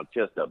brown,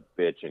 just a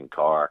bitchin'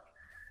 car.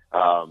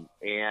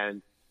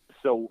 And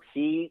so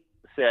he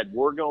said,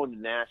 we're going to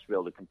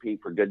Nashville to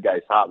compete for Good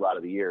Guys Hot Rod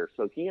of the Year.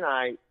 So he and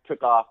I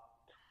took off,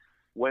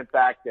 went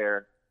back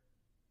there.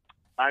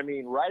 I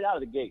mean, right out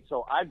of the gate.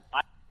 So I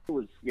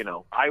was, you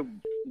know, I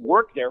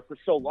worked there for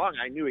so long,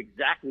 I knew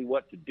exactly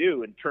what to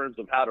do in terms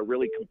of how to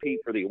really compete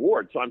for the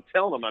award. So I'm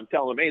telling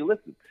them, hey,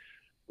 listen,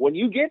 when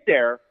you get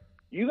there,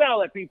 you got to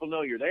let people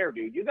know you're there,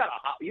 dude. You got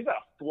to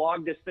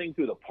flog this thing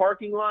through the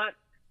parking lot.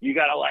 You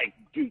got to, like,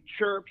 do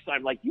chirps.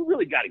 I'm like, you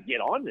really got to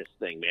get on this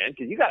thing, man,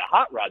 because you got to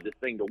hot rod this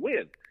thing to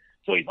win.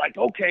 So he's like,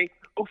 okay,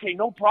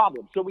 no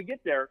problem. So we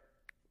get there.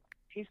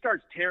 He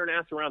starts tearing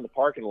ass around the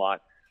parking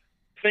lot.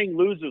 Thing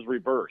loses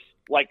reverse.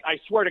 Like, I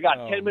swear to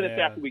God, 10 minutes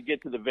after we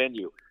get to the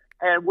venue.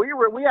 And we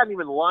hadn't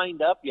even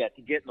lined up yet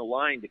to get in the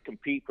line to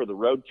compete for the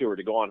road tour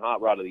to go on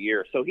Hot Rod of the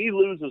Year. So he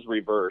loses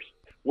reverse.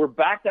 We're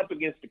backed up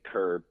against the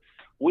curb.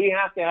 We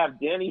have to have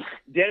Denny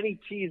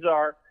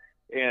Tizar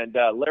and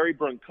Larry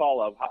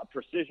Brancala of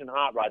Precision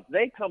Hot Rods.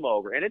 They come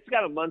over, and it's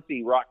got a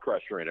Muncie Rock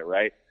Crusher in it,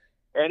 right?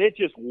 And it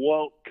just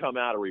won't come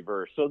out of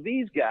reverse. So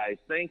these guys,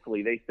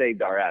 thankfully, they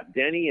saved our ass.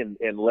 Denny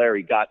and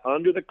Larry got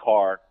under the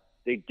car.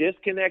 They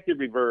disconnected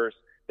reverse.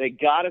 They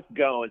got us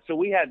going. So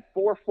we had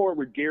 4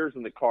 forward gears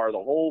in the car the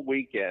whole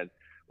weekend.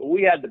 But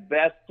we had the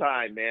best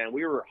time, man.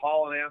 We were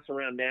hauling ass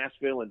around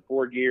Nashville in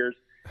 4 gears,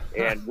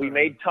 and we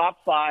made top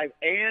 5.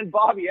 And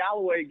Bobby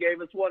Alloway gave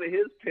us one of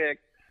his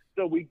picks.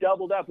 So we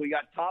doubled up. We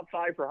got top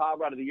 5 for Hot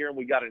Rod of the Year, and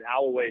we got an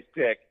Alloway's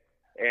pick.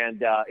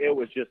 And it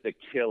was just a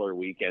killer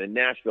weekend. And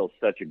Nashville's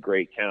such a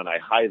great town. I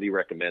highly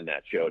recommend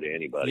that show to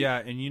anybody. Yeah,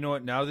 and you know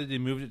what? Now that they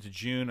moved it to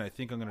June, I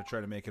think I'm going to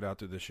try to make it out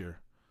there this year.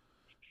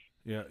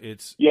 Yeah,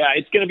 it's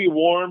going to be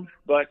warm,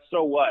 but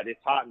so what? It's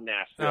hot in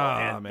Nashville.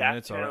 Oh, man,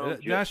 it's all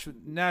right.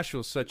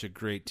 Nashville's such a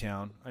great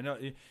town. I know,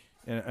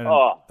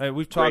 and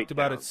we've talked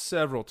about it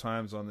several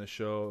times on this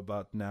show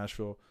about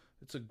Nashville.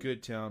 It's a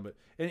good town, but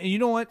and you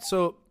know what?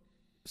 So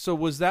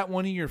was that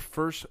one of your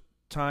first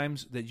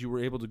times that you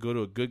were able to go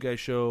to a Good Guy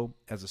show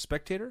as a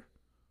spectator?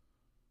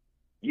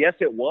 Yes,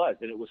 it was,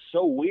 and it was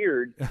so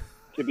weird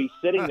to be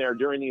sitting there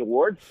during the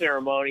awards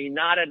ceremony,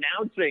 not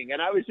announcing, and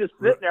I was just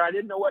sitting there. I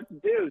didn't know what to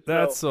do. So,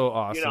 that's so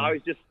awesome. You know, I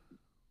was just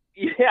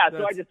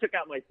so I just took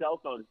out my cell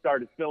phone and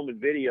started filming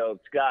video of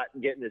Scott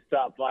getting his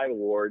top 5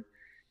 award,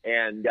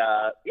 and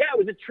it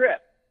was a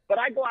trip. But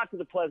I go out to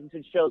the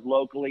Pleasanton shows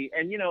locally,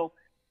 and you know,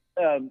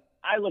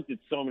 I looked at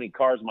so many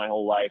cars my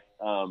whole life.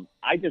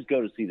 I just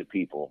go to see the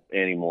people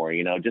anymore,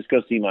 you know, just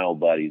go see my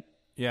old buddies.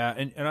 Yeah,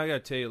 and I got to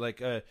tell you,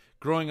 like,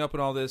 growing up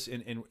and all this,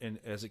 and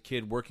as a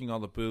kid working all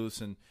the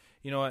booths, and,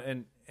 you know,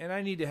 and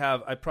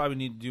I probably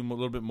need to do a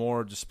little bit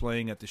more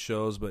displaying at the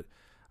shows, but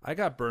I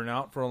got burnt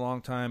out for a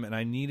long time, and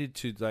I needed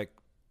to, like,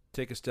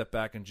 take a step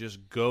back and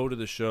just go to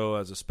the show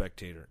as a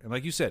spectator. And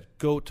like you said,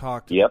 go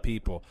talk to the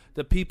people.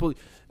 The people,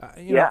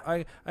 you know,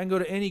 I can go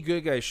to any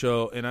Good Guy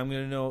show, and I'm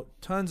going to know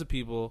tons of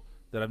people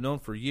that I've known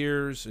for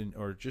years,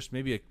 or just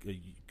maybe a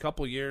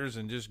couple years,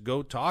 and just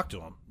go talk to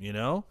them, you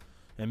know,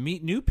 and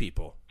meet new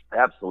people.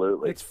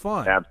 Absolutely. It's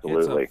fun.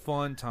 Absolutely. It's a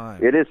fun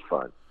time. It is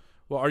fun.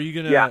 Well, are you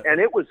going to... Yeah, and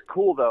it was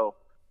cool, though.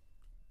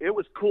 it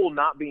was cool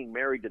not being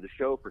married to the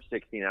show for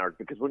 16 hours,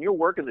 because when you're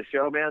working the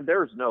show, man,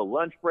 there's no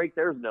lunch break.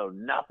 There's no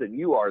nothing.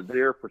 You are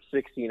there for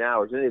 16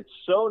 hours. And it's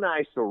so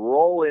nice to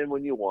roll in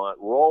when you want,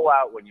 roll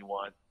out when you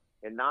want,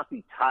 and not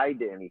be tied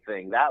to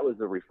anything. That was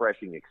a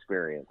refreshing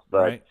experience.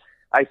 But Right.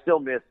 I still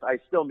miss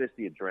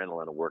the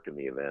adrenaline of working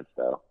the events,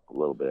 though, a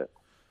little bit.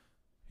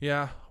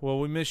 Yeah, well,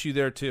 we miss you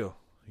there too.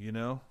 You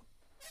know,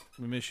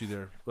 we miss you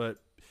there, but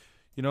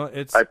you know,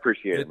 I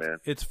appreciate it, man.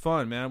 It's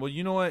fun, man. Well,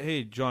 you know what?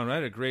 Hey, John, I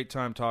had a great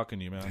time talking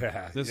to you,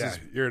 man.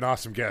 You're an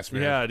awesome guest,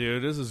 man. Yeah,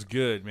 dude, this is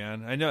good,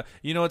 man. I know.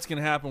 You know what's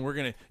gonna happen?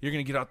 You're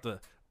gonna get off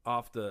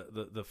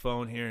the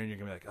phone here, and you're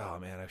gonna be like, oh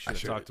man, I should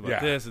have talked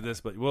about this and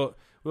this, but we'll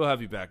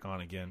have you back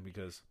on again,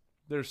 because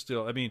there's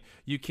still. I mean,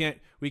 we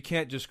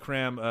can't just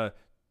cram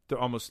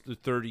almost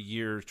 30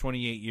 years,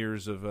 28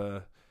 years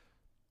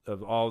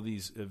of all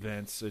these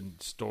events and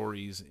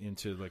stories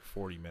into like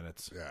 40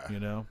 minutes. Yeah. You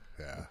know.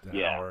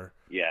 Yeah.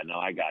 Yeah, no,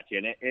 I got you.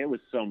 And it was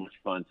so much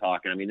fun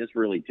talking. I mean, this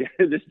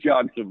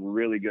jogged some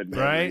really good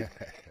memories. Right?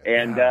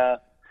 And,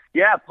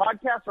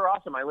 podcasts are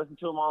awesome. I listen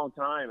to them all the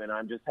time, and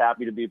I'm just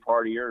happy to be a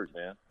part of yours,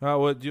 man. Oh,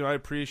 well, I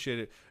appreciate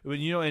it. Well,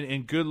 you know,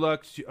 and good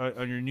luck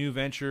on your new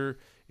venture.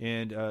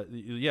 And,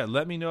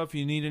 let me know if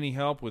you need any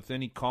help with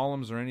any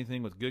columns or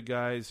anything with good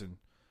guys, and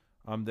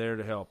I'm there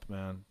to help,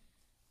 man,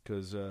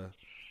 because I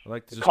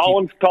like to just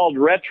column's called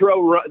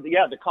Retro.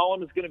 Yeah, the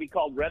column is going to be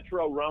called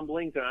Retro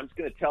Rumblings, and I'm just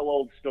going to tell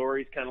old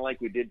stories, kind of like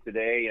we did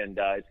today, and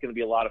it's going to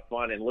be a lot of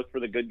fun. And look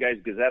for the Good Guys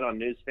Gazette on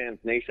newsstands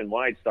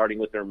nationwide, starting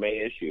with their May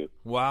issue.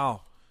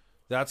 Wow,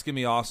 that's going to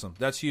be awesome.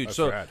 That's huge. That's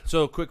rad.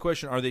 So, quick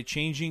question: are they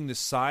changing the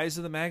size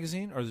of the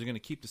magazine, or are they going to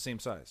keep the same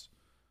size?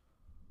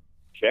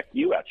 Check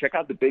you out. Check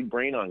out the big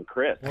brain on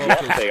Chris.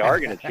 Yes, they are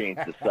going to change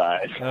the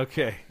size.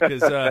 Okay,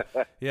 because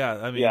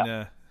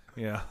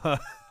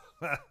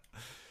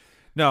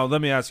No,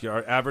 let me ask you: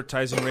 are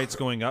advertising rates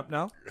going up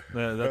now?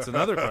 That's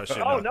another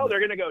question. Oh no, they're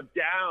going to go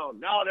down.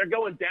 No, they're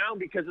going down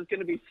because it's going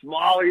to be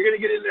smaller. You're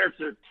going to get in there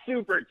for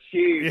super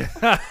cheap.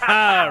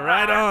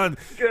 Right on.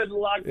 Good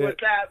luck with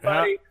that,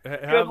 buddy.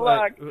 Good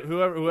luck.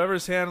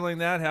 Whoever's handling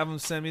that, have them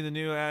send me the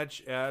new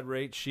ad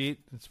rate sheet.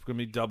 It's going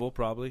to be double,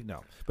 probably.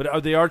 No,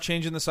 but they are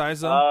changing the size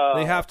though.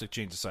 They have to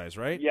change the size,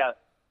 right? Yeah.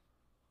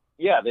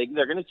 Yeah,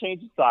 they're going to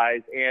change the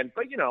size,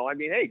 but you know, I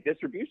mean, hey,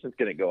 distribution's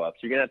going to go up, so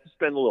you're going to have to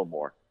spend a little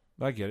more.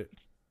 I get it.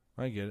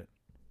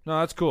 No,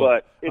 that's cool.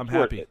 But it's I'm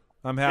happy. Worth it.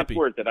 I'm happy. It's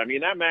worth it. I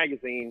mean, that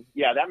magazine's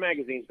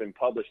been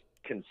published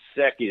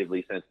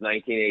consecutively since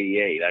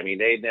 1988. I mean,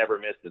 they'd never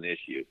missed an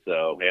issue.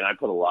 So, man, I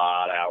put a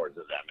lot of hours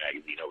into that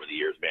magazine over the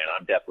years, man.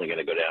 I'm definitely going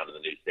to go down to the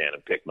newsstand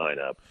and pick mine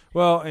up.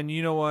 Well, and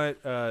you know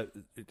what?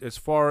 As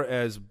far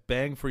as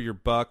bang for your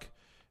buck,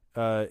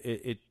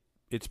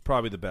 it's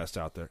probably the best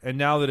out there. And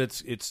now that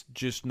it's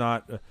just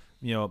not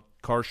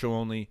car show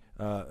only,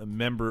 a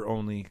member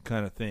only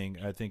kind of thing,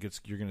 I think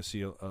you're going to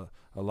see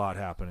a lot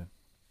happening.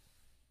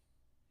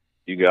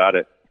 You got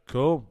it.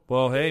 Cool.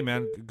 Well, hey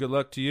man, good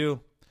luck to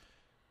you.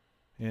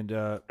 And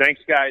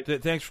thanks, guys.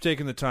 Thanks for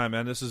taking the time,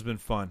 man. This has been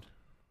fun.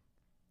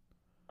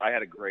 I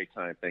had a great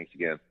time. Thanks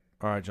again.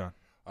 All right, John.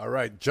 All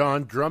right,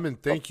 John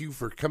Drummond, thank you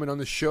for coming on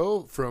the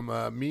show. From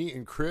me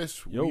and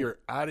Chris, we are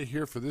out of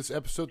here for this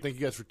episode. Thank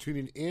you guys for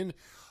tuning in.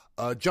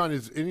 John,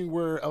 is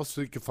anywhere else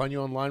that you can find you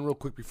online real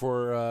quick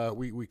before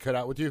we cut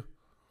out with you?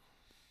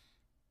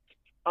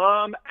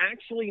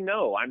 Actually,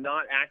 no. I'm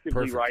not actively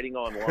Perfect. writing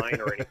online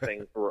or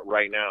anything for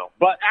right now.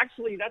 But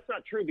actually, that's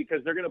not true,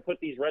 because they're going to put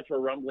these Retro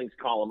Rumblings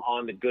column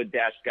on the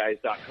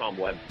good-guys.com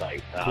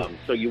website.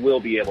 So you will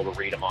be able to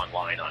read them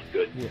online on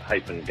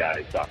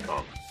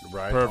good-guys.com.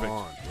 Right Perfect.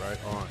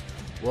 Right on.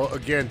 Well,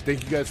 again,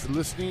 thank you guys for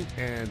listening,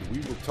 and we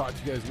will talk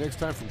to you guys next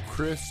time. From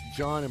Chris,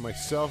 John, and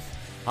myself,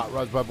 Hot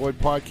Rods by Boyd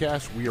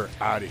podcast, we are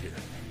out of here.